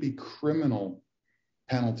need to be criminal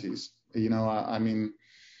penalties. You know, I mean,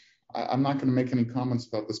 I'm not going to make any comments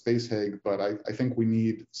about the Space Hague, but I think we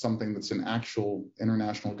need something that's an actual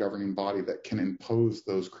international governing body that can impose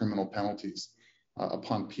those criminal penalties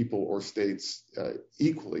upon people or states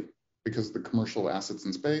equally, because of the commercial assets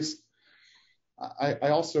in space. I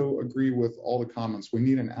also agree with all the comments. We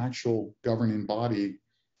need an actual governing body,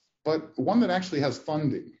 but one that actually has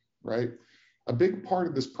funding, right? A big part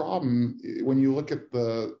of this problem, when you look at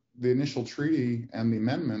the initial treaty and the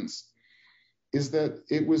amendments, is that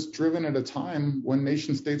it was driven at a time when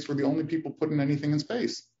nation states were the only people putting anything in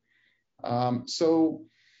space. So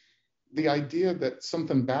the idea that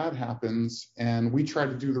something bad happens and we try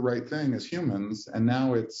to do the right thing as humans, and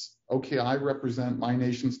now it's, okay, I represent my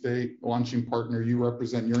nation state launching partner, you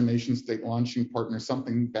represent your nation state launching partner,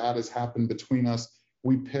 something bad has happened between us.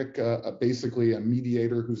 We pick basically a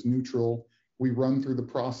mediator who's neutral. We run through the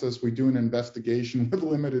process. We do an investigation with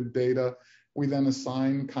limited data. We then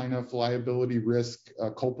assign kind of liability, risk,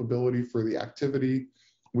 culpability for the activity.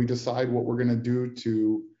 We decide what we're going to do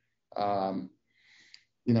to,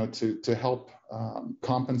 you know, to help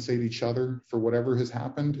compensate each other for whatever has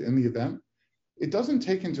happened in the event. It doesn't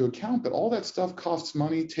take into account that all that stuff costs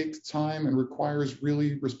money, takes time, and requires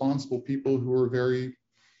really responsible people who are very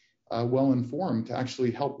well informed to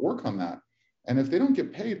actually help work on that. And if they don't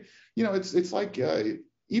get paid, you know, it's like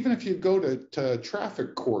even if you go to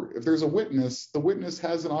traffic court, if there's a witness, the witness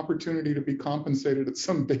has an opportunity to be compensated at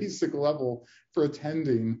some basic level for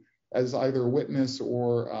attending as either a witness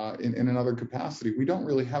or in another capacity. We don't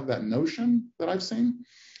really have that notion that I've seen.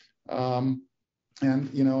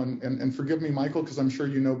 And you know, and forgive me, Michael, because I'm sure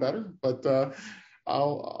you know better. But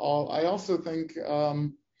I also think,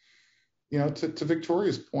 you know, to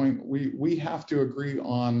Victoria's point, we have to agree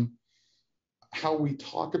on how we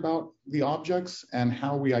talk about the objects and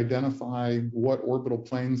how we identify what orbital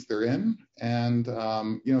planes they're in, and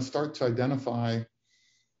you know, start to identify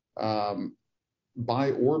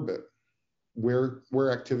by orbit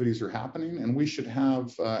where activities are happening. And we should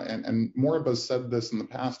have, and Moriba said this in the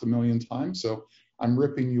past a million times, so I'm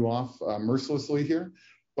ripping you off mercilessly here,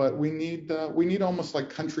 but we need almost like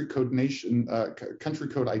country code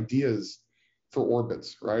ideas for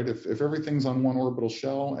orbits, right? If everything's on one orbital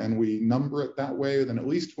shell and we number it that way, then at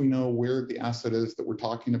least we know where the asset is that we're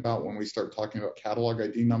talking about when we start talking about catalog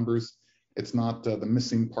ID numbers. It's not the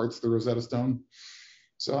missing parts of the Rosetta Stone.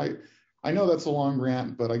 So I know that's a long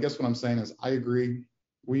rant, but I guess what I'm saying is I agree.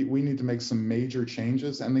 We need to make some major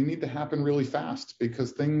changes, and they need to happen really fast,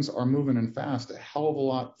 because things are moving in fast, a hell of a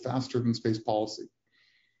lot faster than space policy.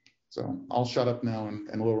 So I'll shut up now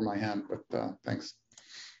and lower my hand, but thanks.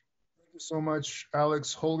 Thank you so much,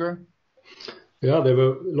 Alex. Holger? Yeah, there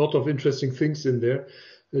were a lot of interesting things in there.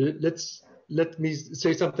 Let me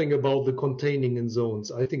say something about the containing in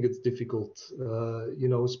zones. I think it's difficult. You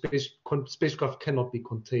know, spacecraft cannot be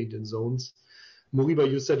contained in zones. Moriba,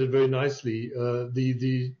 you said it very nicely.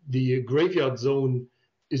 The graveyard zone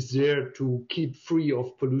is there to keep free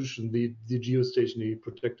of pollution, the geostationary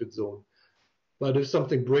protected zone. But if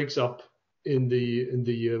something breaks up in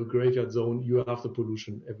the graveyard zone, you have the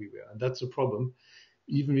pollution everywhere, and that's a problem.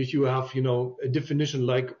 Even if you have, you know, a definition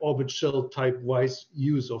like orbit shell type wise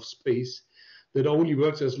use of space, that only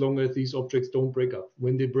works as long as these objects don't break up.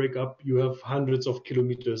 When they break up, you have hundreds of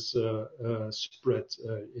kilometers spread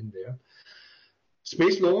in there.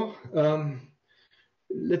 Space law,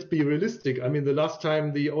 let's be realistic. I mean, the last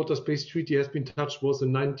time the Outer Space Treaty has been touched was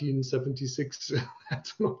in 1976.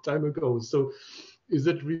 That's a long time ago. So is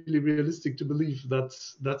it really realistic to believe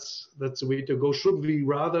that's the way to go? Should we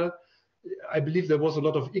rather, I believe there was a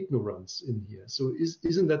lot of ignorance in here. So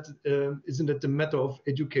isn't that the matter of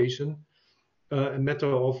education, a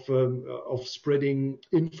matter of spreading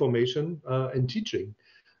information and teaching?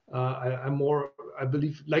 I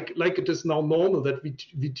believe, like it is now normal that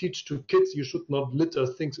we teach to kids you should not litter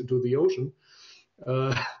things into the ocean.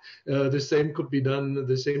 The same could be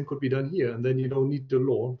done here, and then you don't need the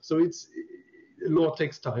law. So law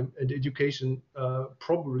takes time, and education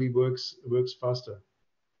probably works faster.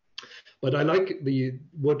 But I like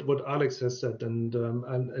what Alex has said, and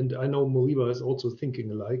I know Moriba is also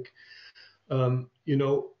thinking alike. You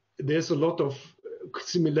know, there's a lot of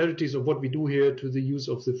similarities of what we do here to the use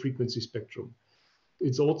of the frequency spectrum.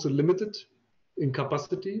 It's also limited in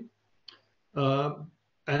capacity,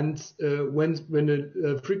 and when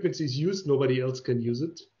a frequency is used, nobody else can use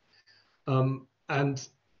it. And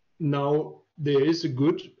now there is a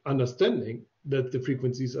good understanding that the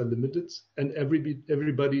frequencies are limited, and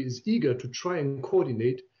everybody is eager to try and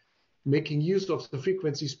coordinate making use of the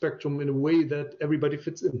frequency spectrum in a way that everybody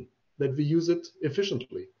fits in. that we use it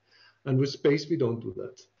efficiently. And with space, we don't do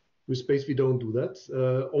that. With space, we don't do that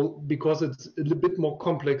because it's a little bit more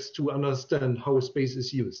complex to understand how space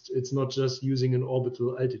is used. It's not just using an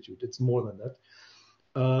orbital altitude. It's more than that.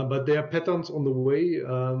 But there are patterns on the way.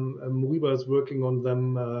 Moriba is working on them.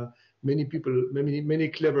 Many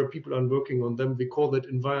clever people are working on them. We call that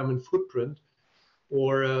environment footprint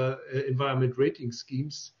or environment rating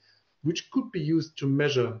schemes, which could be used to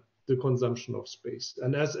measure the consumption of space.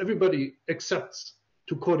 And as everybody accepts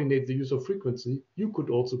to coordinate the use of frequency, you could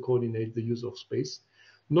also coordinate the use of space,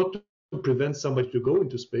 not to prevent somebody to go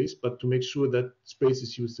into space, but to make sure that space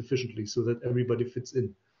is used efficiently so that everybody fits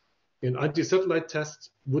in. An anti-satellite test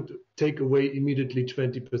would take away immediately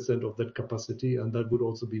 20% of that capacity, and that would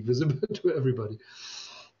also be visible to everybody.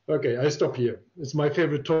 Okay, I stop here. It's my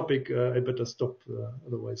favorite topic. I better stop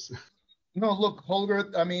otherwise. No, look, Holger,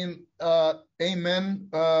 I mean, amen.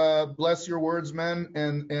 Bless your words, man.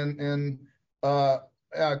 And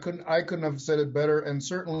I couldn't have said it better. And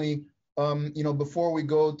certainly, before we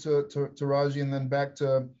go to Raji and then back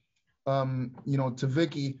to, to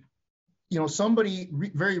Vicky, somebody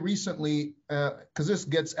very recently, because this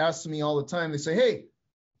gets asked to me all the time, they say, hey,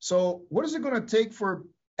 so what is it going to take for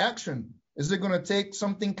action? Is it going to take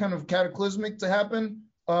something kind of cataclysmic to happen?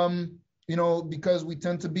 Because we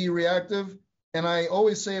tend to be reactive. And I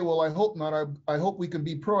always say, well, I hope not. I hope we can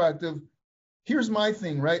be proactive. Here's my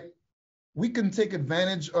thing, right? We can take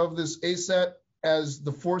advantage of this ASAT as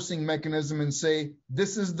the forcing mechanism and say,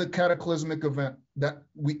 this is the cataclysmic event that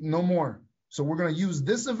we no more. So we're going to use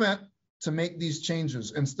this event to make these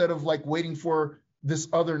changes instead of like waiting for this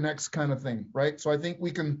other next kind of thing, right? So I think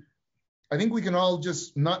we can all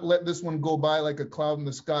just not let this one go by like a cloud in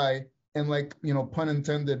the sky and like, pun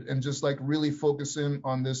intended, and just like really focus in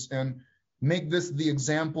on this and make this the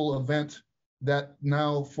example event that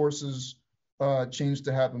now forces change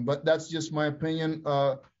to happen. But that's just my opinion.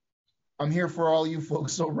 I'm here for all you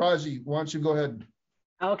folks. So Raji, why don't you go ahead?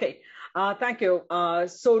 Okay. Thank you.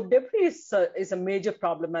 So debris is a major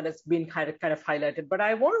problem and it's been kind of highlighted. But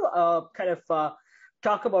I want to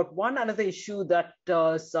talk about another issue that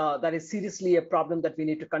is seriously a problem that we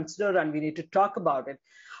need to consider, and we need to talk about it,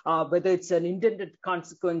 whether it's an intended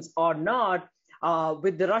consequence or not.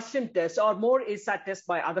 With the Russian test or more ASAT tests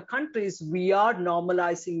by other countries, we are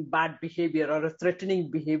normalizing bad behavior or a threatening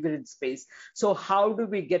behavior in space. So how do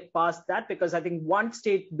we get past that? Because I think one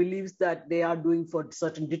state believes that they are doing for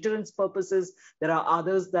certain deterrence purposes. There are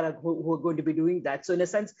others that who are going to be doing that. So in a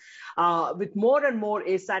sense, with more and more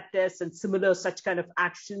ASAT tests and similar such kind of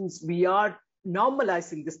actions, we are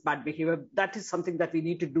normalizing this bad behavior. That is something that we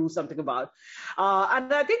need to do something about.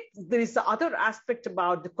 And I think there is the other aspect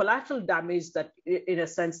about the collateral damage that, in a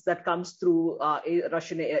sense, that comes through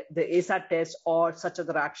the ASAT test or such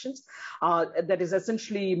other actions. That is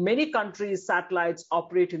essentially many countries' satellites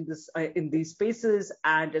operate in these spaces,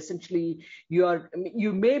 and essentially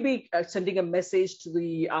you may be sending a message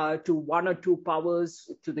to one or two powers,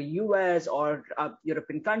 to the US or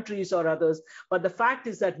European countries or others. But the fact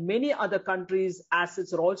is that many other countries'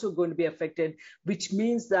 assets are also going to be affected, which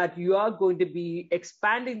means that you are going to be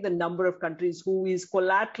expanding the number of countries who is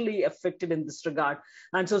collaterally affected in this regard.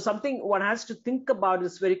 And so something one has to think about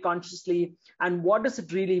this very consciously, and what does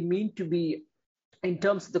it really mean to be in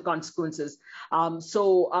terms of the consequences.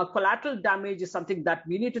 Collateral damage is something that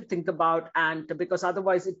we need to think about, and because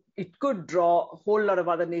otherwise it could draw a whole lot of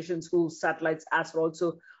other nations whose satellites are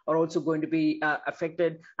also going to be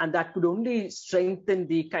affected, and that could only strengthen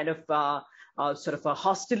the kind of sort of a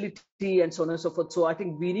hostility and so on and so forth. So I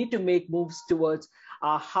think we need to make moves towards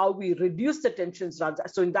how we reduce the tensions.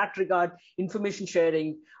 So in that regard, information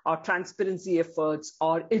sharing or transparency efforts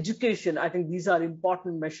or education, I think these are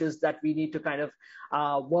important measures that we need to kind of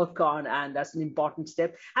work on, and that's an important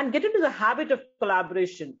step. And get into the habit of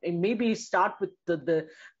collaboration, and maybe start with the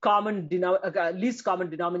least common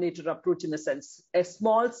denominator approach, in a sense. A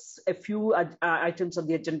few items on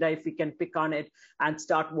the agenda, if we can pick on it and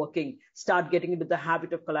start working, start getting into the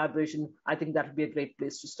habit of collaboration, I think that would be a great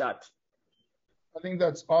place to start. I think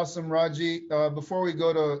that's awesome, Raji. Before we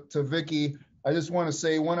go to Vicky, I just want to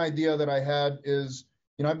say one idea that I had is,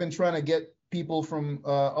 I've been trying to get people from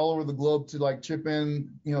all over the globe to like chip in,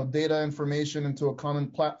 data information into a common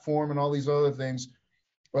platform and all these other things.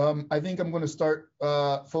 I think I'm going to start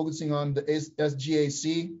focusing on the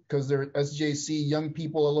SGAC, because there are SGAC young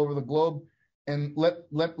people all over the globe, and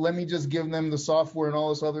let me just give them the software and all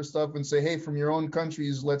this other stuff and say, hey, from your own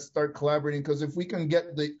countries, let's start collaborating, because if we can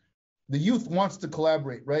get the youth wants to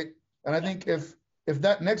collaborate, right? And I think if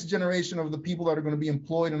that next generation of the people that are going to be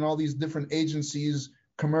employed in all these different agencies,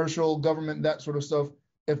 commercial, government, that sort of stuff,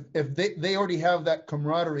 if they already have that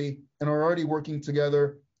camaraderie and are already working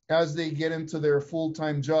together, as they get into their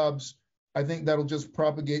full-time jobs, I think that'll just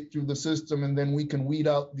propagate through the system, and then we can weed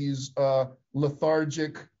out these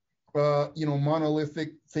lethargic,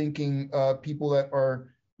 monolithic thinking people that are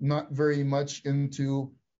not very much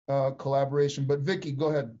into collaboration. But Vicky, go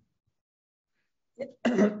ahead.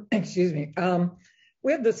 Excuse me.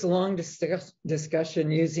 We had this long discussion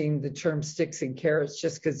using the term sticks and carrots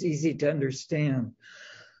just because it's easy to understand.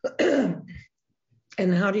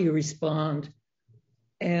 And how do you respond?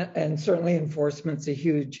 And certainly enforcement's a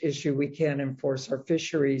huge issue. We can't enforce our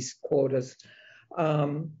fisheries quotas.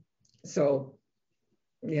 So,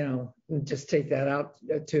 just take that out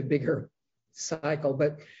to a bigger cycle.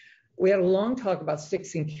 But we had a long talk about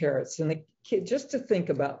sticks and carrots. And the kid, just to think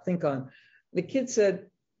on, the kid said,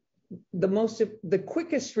 the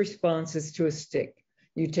quickest response is to a stick.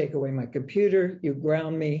 You take away my computer, you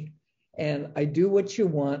ground me, and I do what you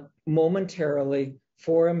want momentarily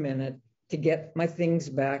for a minute to get my things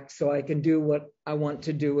back so I can do what I want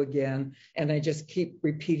to do again. And I just keep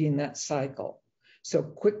repeating that cycle. So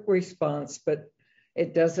quick response, but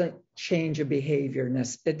it doesn't change a behavior.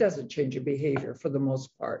 It doesn't change a behavior for the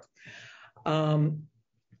most part.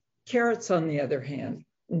 Carrots, on the other hand,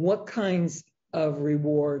 what kinds of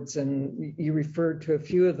rewards, and you referred to a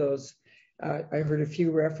few of those, I heard a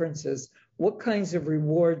few references. What kinds of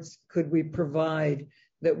rewards could we provide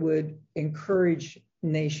that would encourage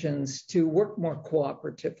nations to work more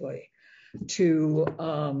cooperatively, to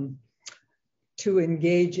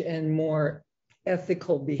engage in more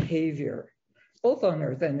ethical behavior, both on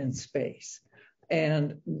Earth and in space?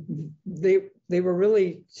 And they were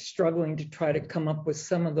really struggling to try to come up with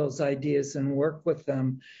some of those ideas and work with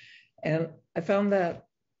them. And I found that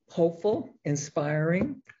hopeful,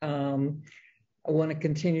 inspiring. I want to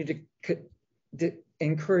continue to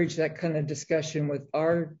encourage that kind of discussion with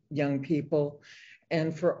our young people.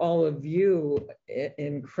 And for all of you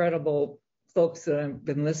incredible folks that I've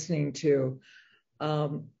been listening to,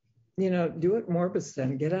 do it more, but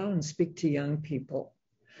then get out and speak to young people.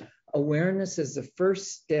 Awareness is the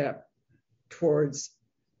first step towards,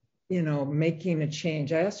 making a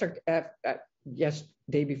change. I asked her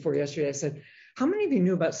day before yesterday, I said, how many of you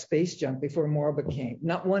knew about space junk before Moriba came?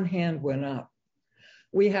 Not one hand went up.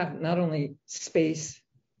 We have not only space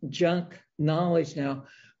junk knowledge now,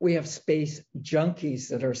 we have space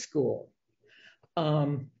junkies at our school.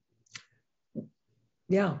 Get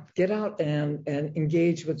out and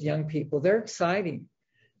engage with young people. They're exciting.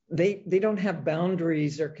 They don't have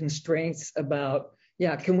boundaries or constraints about,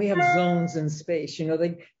 can we have zones in space?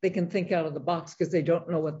 They can think out of the box because they don't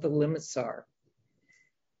know what the limits are.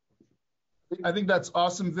 I think that's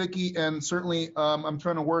awesome, Vicky. And certainly I'm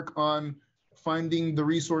trying to work on finding the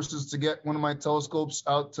resources to get one of my telescopes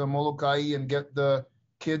out to Molokai and get the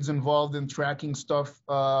kids involved in tracking stuff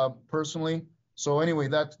personally. So anyway,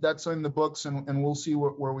 that's in the books, and we'll see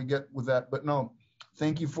where we get with that. But no,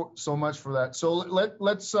 thank you so much for that. So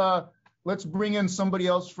let's bring in somebody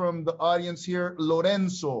else from the audience here,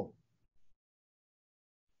 Lorenzo.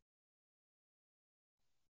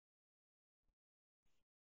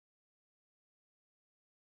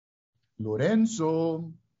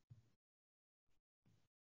 Lorenzo,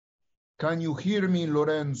 can you hear me,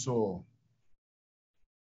 Lorenzo?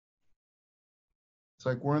 It's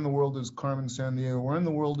like, where in the world is Carmen Sandiego? Where in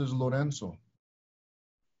the world is Lorenzo?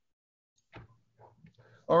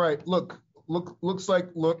 All right, looks like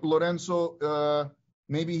Lorenzo,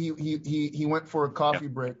 maybe he went for a coffee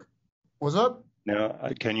break. What's up? No,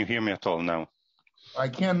 can you hear me at all now? I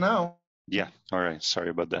can now. Yeah, all right, sorry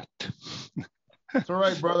about that. It's all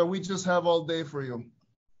right, brother. We just have all day for you.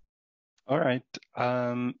 All right.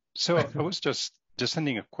 So I was just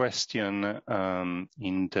sending a question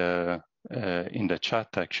in the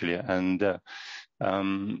chat actually, and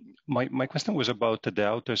my question was about the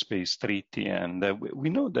Outer Space Treaty, and we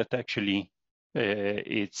know that actually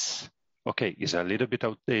it's a little bit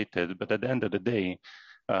outdated, but at the end of the day,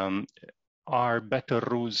 are better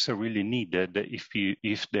rules really needed if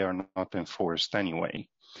they are not enforced anyway?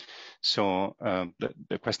 So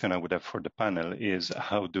the question I would have for the panel is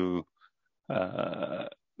how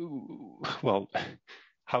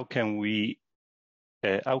can we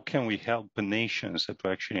help nations that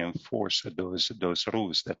actually enforce those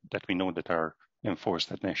rules that we know that are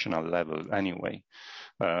enforced at national level anyway?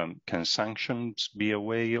 Can sanctions be a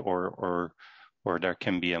way, or there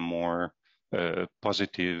can be a more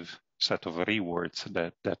positive set of rewards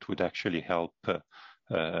that would actually help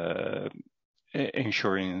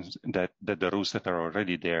ensuring that the rules that are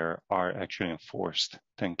already there are actually enforced?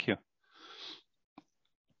 Thank you.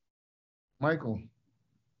 Michael.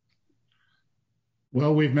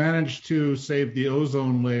 Well, we've managed to save the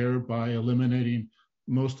ozone layer by eliminating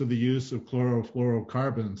most of the use of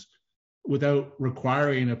chlorofluorocarbons without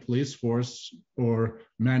requiring a police force or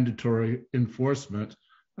mandatory enforcement.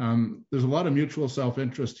 There's a lot of mutual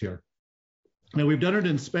self-interest here. And we've done it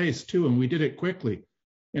in space too, and we did it quickly.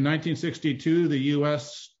 In 1962, the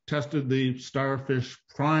US tested the Starfish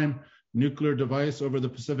Prime nuclear device over the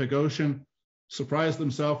Pacific Ocean, surprised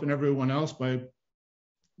themselves and everyone else by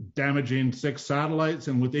damaging 6 satellites.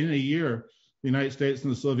 And within a year, the United States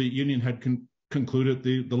and the Soviet Union had concluded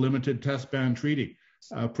the Limited Test Ban Treaty,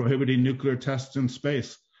 prohibiting nuclear tests in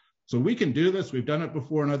space. So we can do this. We've done it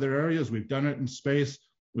before in other areas. We've done it in space.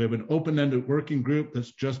 We have an open-ended working group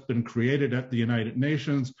that's just been created at the United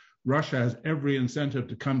Nations. Russia has every incentive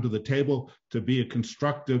to come to the table to be a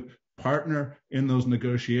constructive partner in those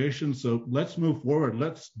negotiations. So let's move forward.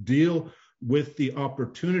 Let's deal with the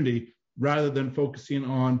opportunity rather than focusing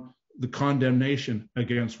on the condemnation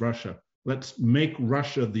against Russia. Let's make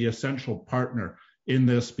Russia the essential partner in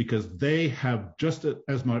this, because they have just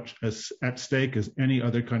as much as at stake as any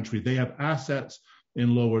other country. They have assets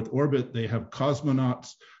in low Earth orbit. They have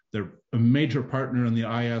cosmonauts. They're a major partner in the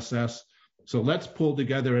ISS. So let's pull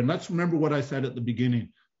together, and let's remember what I said at the beginning.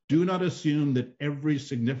 Do not assume that every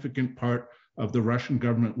significant part of the Russian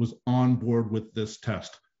government was on board with this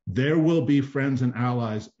test. There will be friends and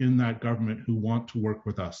allies in that government who want to work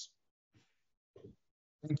with us.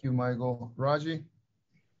 Thank you, Michael. Raji?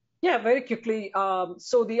 Yeah, very quickly.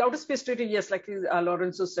 So the Outer Space Treaty, yes, like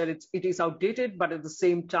Lorenzo said, it is outdated, but at the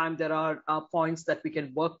same time, there are points that we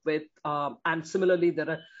can work with. And similarly, there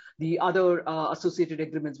are the other associated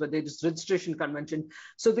agreements where there is registration convention.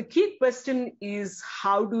 So the key question is,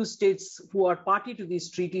 how do states who are party to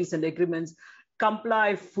these treaties and agreements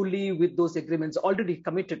comply fully with those agreements already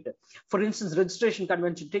committed? For instance, registration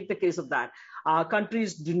convention, take the case of that.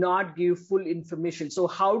 Countries do not give full information. So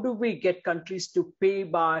how do we get countries to play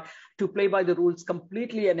by the rules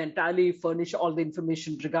completely and entirely, furnish all the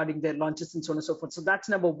information regarding their launches and so on and so forth? So that's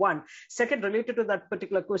number one. Second, related to that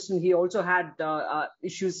particular question, he also had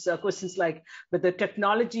questions like whether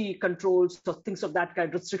technology controls or things of that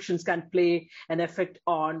kind, restrictions can play an effect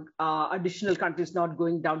on additional countries not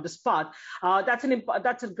going down this path.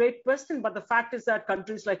 That's a great question, but the fact is that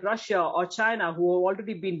countries like Russia or China, who have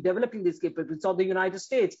already been developing these capabilities, or the United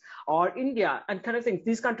States or India and kind of things,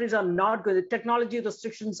 these countries are not going to, technology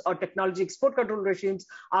restrictions or technology export control regimes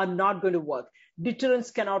are not going to work.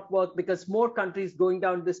 Deterrence cannot work because more countries going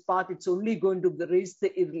down this path, it's only going to raise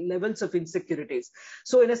the levels of insecurities.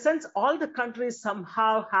 So in a sense, all the countries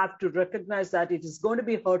somehow have to recognize that it is going to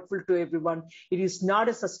be hurtful to everyone. It is not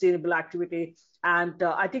a sustainable activity. And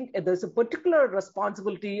I think there's a particular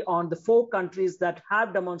responsibility on the 4 countries that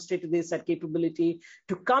have demonstrated this capability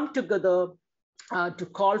to come together to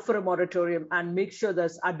call for a moratorium and make sure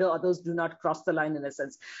that others do not cross the line in a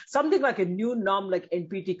sense. Something like a new norm like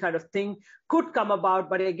NPT kind of thing could come about,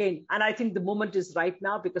 but again, and I think the moment is right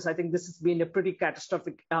now because I think this has been a pretty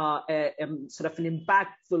catastrophic, sort of an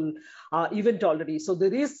impactful event already. So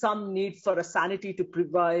there is some need for a sanity to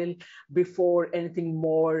prevail before anything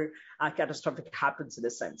more catastrophic happens in a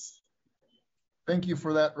sense. Thank you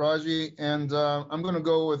for that, Raji. And I'm going to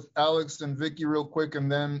go with Alex and Vicky real quick,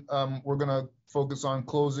 and then we're going to focus on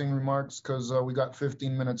closing remarks because we got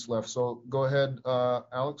 15 minutes left. So go ahead,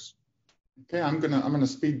 Alex. Okay, I'm gonna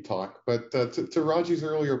speed talk, but to Raji's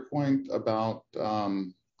earlier point about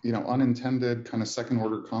unintended kind of second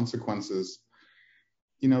order consequences,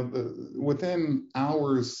 within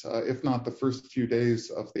hours, if not the first few days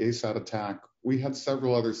of the ASAT attack, we had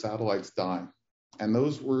several other satellites die, and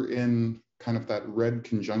those were in kind of that red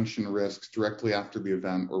conjunction risks directly after the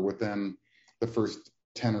event or within the first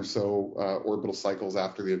 10 or so orbital cycles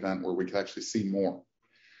after the event where we could actually see more.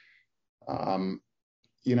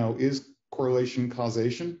 Is correlation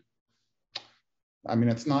causation? I mean,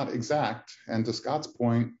 it's not exact. And to Scott's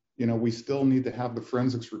point, we still need to have the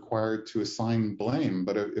forensics required to assign blame.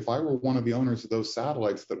 But if I were one of the owners of those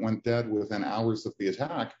satellites that went dead within hours of the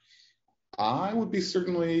attack, I would be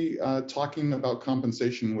certainly talking about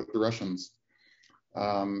compensation with the Russians,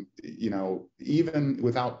 even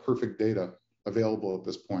without perfect data available at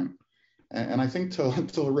this point. And I think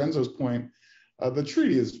to Lorenzo's point, the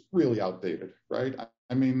treaty is really outdated, right?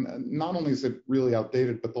 I mean, not only is it really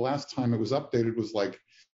outdated, but the last time it was updated was like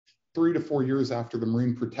 3 to 4 years after the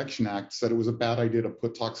Marine Protection Act said it was a bad idea to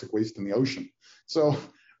put toxic waste in the ocean. So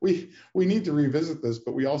we need to revisit this,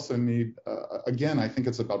 but we also need, again, I think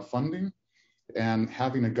it's about funding and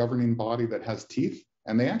having a governing body that has teeth,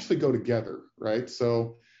 and they actually go together, right?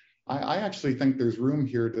 So I actually think there's room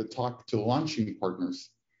here to talk to launching partners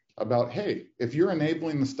about, hey, if you're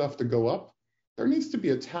enabling the stuff to go up, there needs to be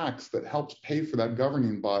a tax that helps pay for that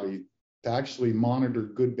governing body to actually monitor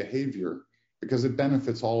good behavior, because it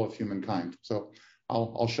benefits all of humankind. So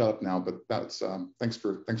I'll shut up now, but that's thanks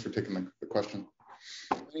for taking the question.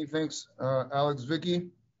 Many thanks, Alex. Vicky?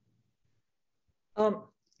 The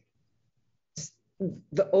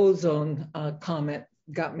ozone comment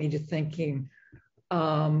got me to thinking.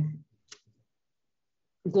 Global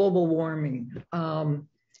warming.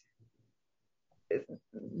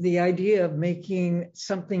 The idea of making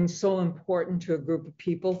something so important to a group of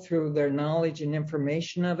people through their knowledge and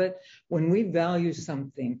information of it, when we value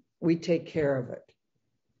something, we take care of it.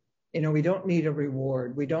 You know, we don't need a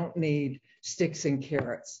reward. We don't need sticks and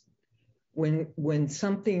carrots. When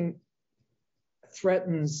something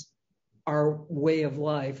threatens our way of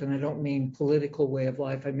life, and I don't mean political way of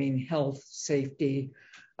life, I mean health, safety,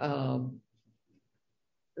 then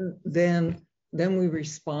we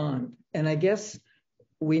respond. And I guess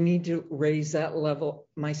we need to raise that level.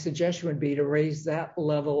 My suggestion would be to raise that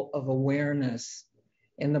level of awareness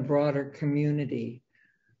in the broader community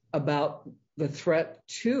about the threat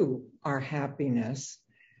to our happiness,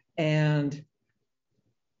 and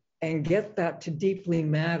get that to deeply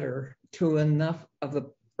matter to enough of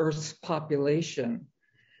the Earth's population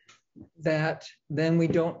that then we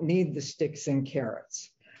don't need the sticks and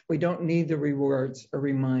carrots. We don't need the rewards or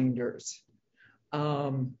reminders.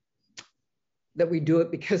 That we do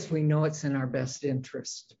it because we know it's in our best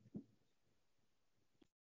interest.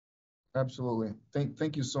 Absolutely.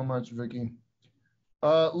 Thank you so much, Vicky.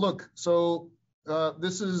 Look, so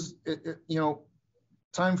this is, you know,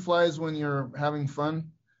 time flies when you're having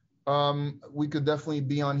fun. We could definitely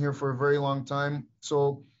be on here for a very long time.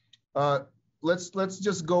 So let's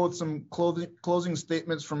just go with some closing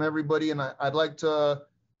statements from everybody. And I'd like to,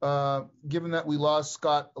 given that we lost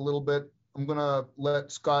Scott a little bit, I'm gonna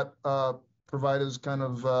let Scott provide his kind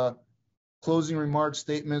of closing remarks,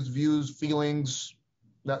 statements, views, feelings,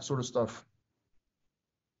 that sort of stuff.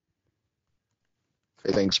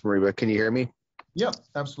 Okay, thanks, Moriba. Can you hear me? Yeah,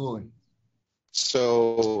 absolutely.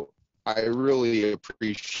 So I really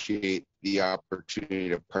appreciate the opportunity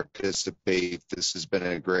to participate. This has been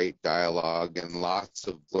a great dialogue and lots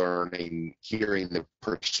of learning, hearing the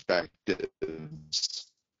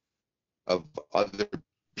perspectives of other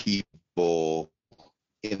people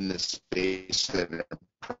in the space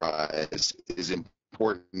enterprise is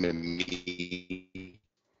important to me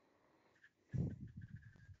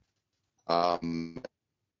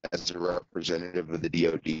as a representative of the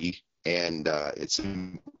DoD, and it's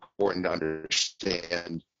important to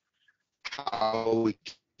understand how we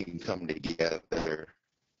can come together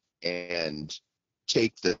and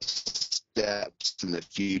take the steps in the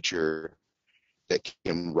future that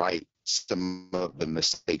can right some of the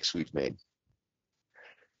mistakes we've made.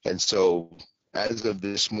 And so as of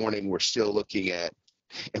this morning, we're still looking at,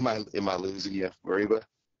 am I losing you, Moriba?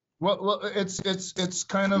 Well, it's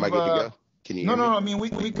kind of, am I good to go? Can you hear me? No, I mean,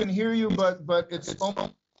 we can hear you, but it's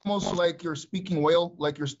almost like you're speaking whale,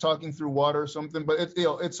 like you're talking through water or something, but it's, you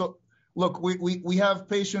know, it's, look, we have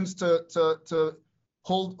patience to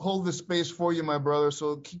hold the space for you, my brother.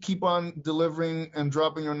 So keep on delivering and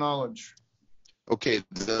dropping your knowledge. Okay,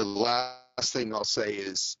 the last thing I'll say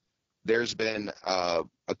is there's been a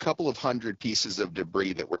couple of hundred pieces of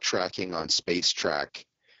debris that we're tracking on SpaceTrack,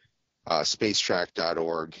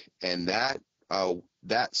 spacetrack.org, and that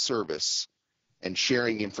service and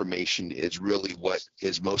sharing information is really what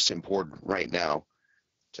is most important right now,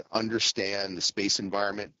 to understand the space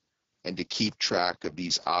environment and to keep track of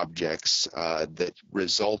these objects that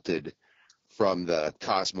resulted from the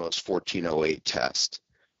Cosmos 1408 test.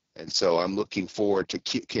 And so I'm looking forward to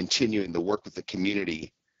continuing the work with the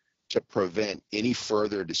community to prevent any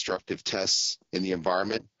further destructive tests in the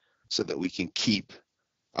environment so that we can keep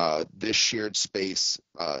this shared space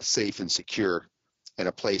safe and secure and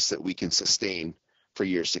a place that we can sustain for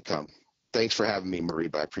years to come. Thanks for having me,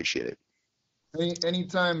 Moriba. I appreciate it.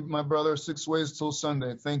 Anytime, my brother. 6 ways till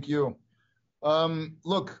Sunday. Thank you.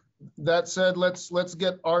 Look, that said, let's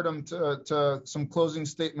get Artem to some closing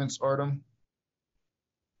statements, Artem.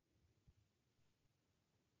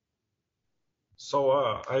 So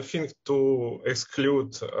I think to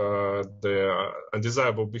exclude the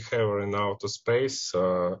undesirable behavior in outer space,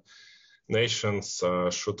 nations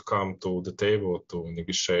should come to the table to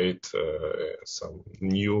negotiate some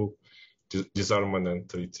new disarmament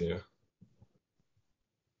treaty.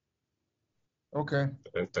 Okay.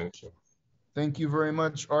 And thank you. Thank you very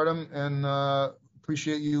much, Artem, and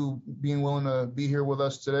appreciate you being willing to be here with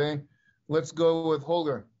us today. Let's go with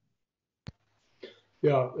Holger.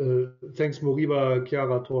 Yeah, thanks, Moriba,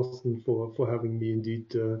 Chiara, Thorsten, for having me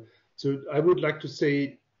indeed. So I would like to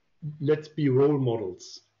say let's be role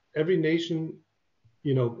models. Every nation,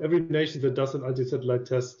 every nation that does an anti-satellite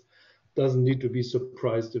test doesn't need to be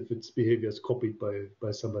surprised if its behavior is copied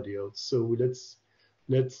by somebody else. So let's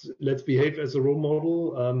behave as a role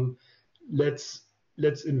model.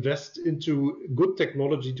 Let's invest into good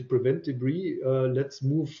technology to prevent debris. Let's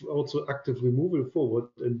move also active removal forward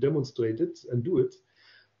and demonstrate it and do it.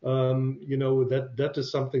 That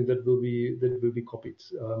is something that will be copied.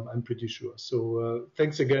 I'm pretty sure. So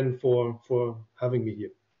thanks again for having me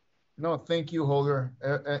here. No, thank you, Holger.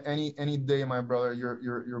 Any day, my brother.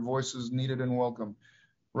 Your voice is needed and welcome.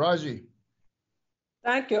 Raji.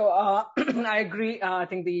 Thank you. I agree. I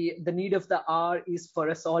think the need of the hour is for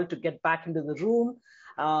us all to get back into the room,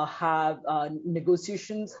 have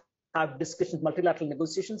negotiations, have discussions, multilateral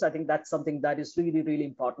negotiations. I think that's something that is really, really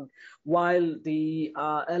important. While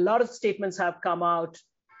a lot of statements have come out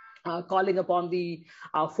calling upon the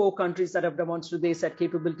 4 countries that have demonstrated they said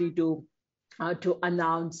capability to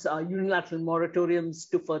announce unilateral moratoriums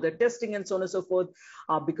to further testing and so on and so forth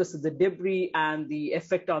because of the debris and the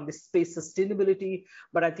effect on the space sustainability.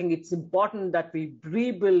 But I think it's important that we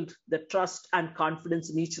rebuild the trust and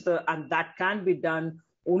confidence in each other, and that can be done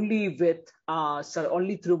only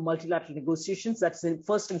only through multilateral negotiations. That's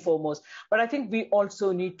first and foremost. But I think we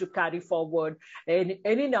also need to carry forward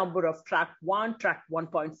any number of track 1, track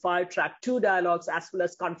 1.5, track 2 dialogues, as well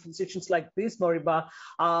as conversations like this, Moriba,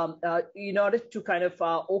 in order to kind of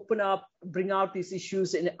open up, bring out these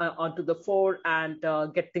issues onto the fore and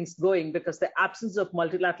get things going, because the absence of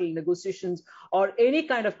multilateral negotiations or any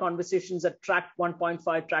kind of conversations at track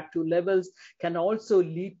 1.5, track 2 levels can also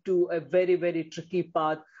lead to a very, very tricky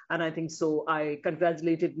path. And I think so. I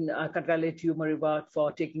congratulate you, Moriba,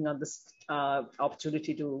 for taking on this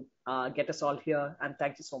opportunity to get us all here. And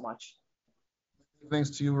thank you so much. Thanks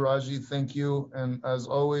to you, Raji. Thank you. And as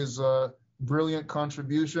always, brilliant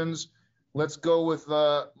contributions. Let's go with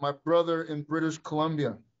my brother in British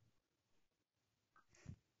Columbia.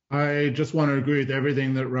 I just want to agree with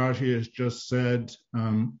everything that Raji has just said.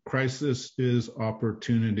 Crisis is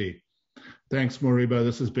opportunity. Thanks, Moriba.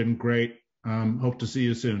 This has been great. Hope to see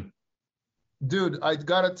you soon. Dude, I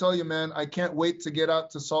gotta tell you, man, I can't wait to get out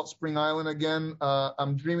to Salt Spring Island again.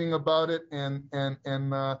 I'm dreaming about it, and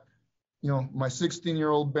my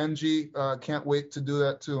 16-year-old Benji can't wait to do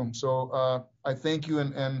that too. So I thank you,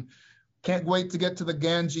 and can't wait to get to the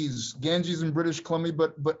Ganges in British Columbia,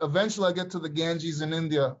 but eventually I get to the Ganges in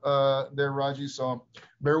India there, Raji, so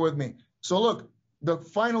bear with me. So look, the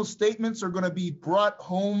final statements are gonna be brought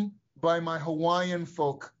home by my Hawaiian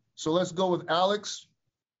folk. So let's go with Alex.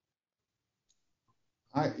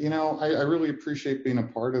 I really appreciate being a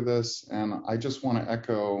part of this, and I just want to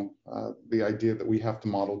echo the idea that we have to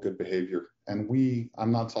model good behavior. And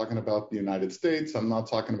I'm not talking about the United States. I'm not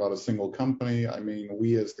talking about a single company. I mean,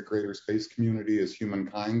 we as the greater space community, as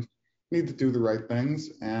humankind, need to do the right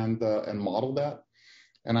things and model that.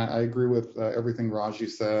 And I agree with everything Raji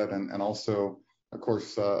said, and also, of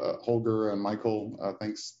course, Holger and Michael,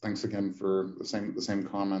 thanks again for the same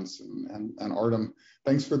comments, and Artem,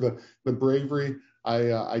 thanks for the bravery.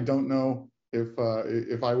 I don't know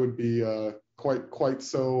if I would be quite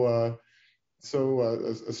so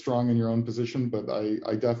strong in your own position, but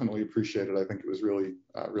I definitely appreciate it. I think it was really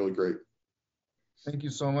great. Thank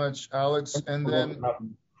you so much, Alex. And then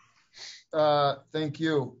thank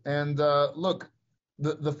you. And look.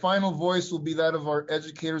 The final voice will be that of our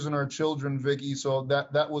educators and our children, Vicky. So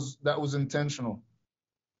that was intentional.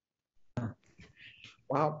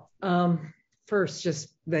 Wow. First,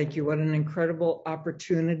 just thank you. What an incredible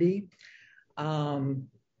opportunity. A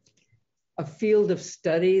field of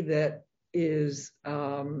study that is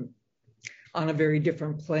on a very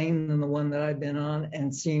different plane than the one that I've been on,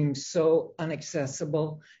 and seems so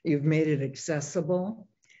inaccessible. You've made it accessible.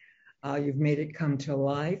 You've made it come to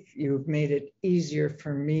life. You've made it easier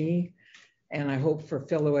for me, and I hope for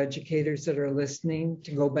fellow educators that are listening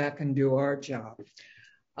to go back and do our job.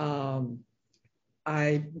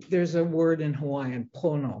 There's a word in Hawaiian,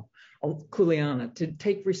 pono, kuleana, to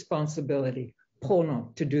take responsibility,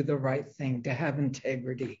 pono, to do the right thing, to have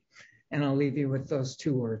integrity. And I'll leave you with those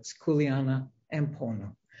 2 words, kuleana and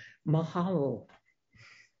pono. Mahalo.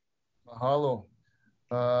 Mahalo.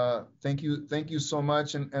 Thank you so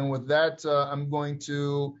much. And with that, I'm going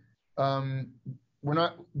to, don't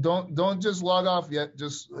just log off yet.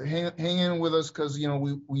 Just hang in with us, because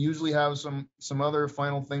we usually have some other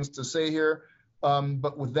final things to say here.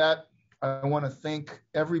 But with that, I want to thank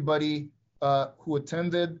everybody who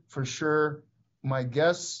attended, for sure. My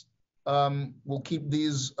guests, we'll keep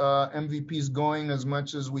these MVPs going as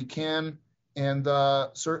much as we can. And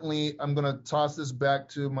certainly, I'm going to toss this back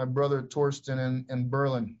to my brother Torsten in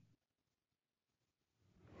Berlin.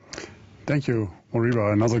 Thank you,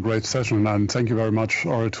 Moriba. Another great session, and thank you very much to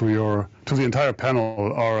the entire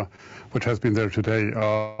panel which has been there today.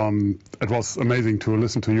 It was amazing to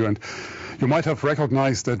listen to you, and you might have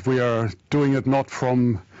recognized that we are doing it not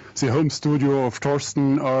from the home studio of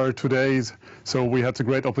Torsten today. So we had the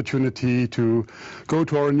great opportunity to go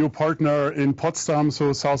to our new partner in Potsdam,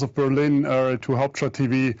 so south of Berlin, to Hauptstadt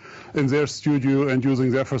TV in their studio and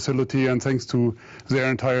using their facility, and thanks to their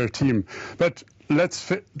entire team. But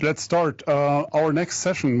let's start our next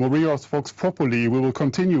session, Moriba's VOX Populi. We will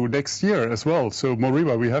continue next year as well. So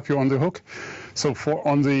Moriba, we have you on the hook. So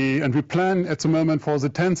and we plan at the moment for the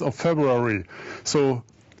 10th of February. So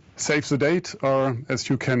save the date, as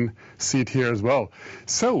you can see it here as well.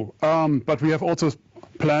 So, but we have also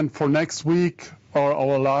planned for next week, or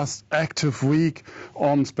our last active week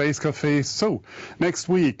on Space Café. So next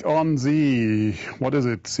week on the,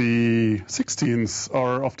 the 16th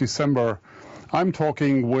of December, I'm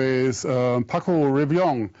talking with Paco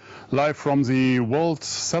Rivion, live from the World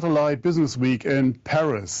Satellite Business Week in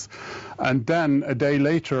Paris. And then a day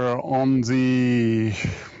later on the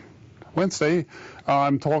Wednesday,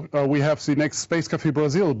 we have the next Space Café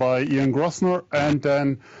Brazil by Ian Grossner, and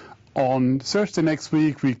then on Thursday next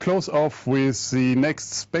week we close off with the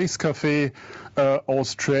next Space Café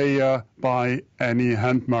Australia by Annie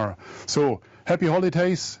Handmer. So happy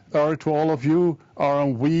holidays to all of you.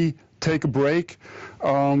 We take a break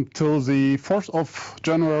till the 4th of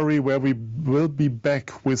January, where we will be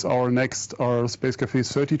back with our next Space Café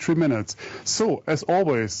 33 minutes. So as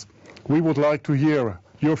always, we would like to hear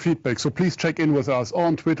your feedback. So please check in with us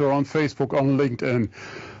on Twitter, on Facebook, on LinkedIn.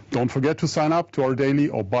 Don't forget to sign up to our daily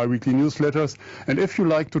or bi-weekly newsletters. And if you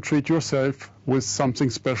like to treat yourself with something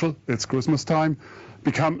special, it's Christmas time,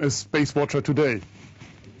 become a Space Watcher today.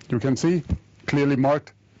 You can see, clearly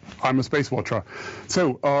marked, I'm a Space Watcher.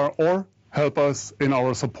 So, or help us in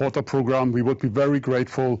our supporter program. We would be very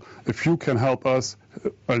grateful if you can help us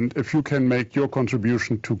and if you can make your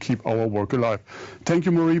contribution to keep our work alive. Thank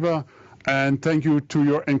you, Moriba. And thank you to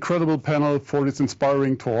your incredible panel for this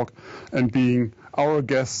inspiring talk and being our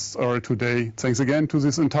guests today. Thanks again to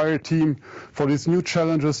this entire team for these new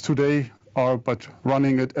challenges today, but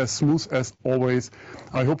running it as smooth as always.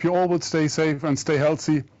 I hope you all will stay safe and stay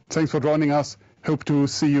healthy. Thanks for joining us. Hope to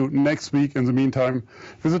see you next week. In the meantime,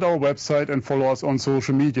 visit our website and follow us on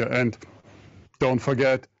social media. And don't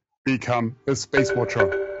forget, become a Space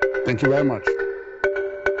Watcher. Thank you very much.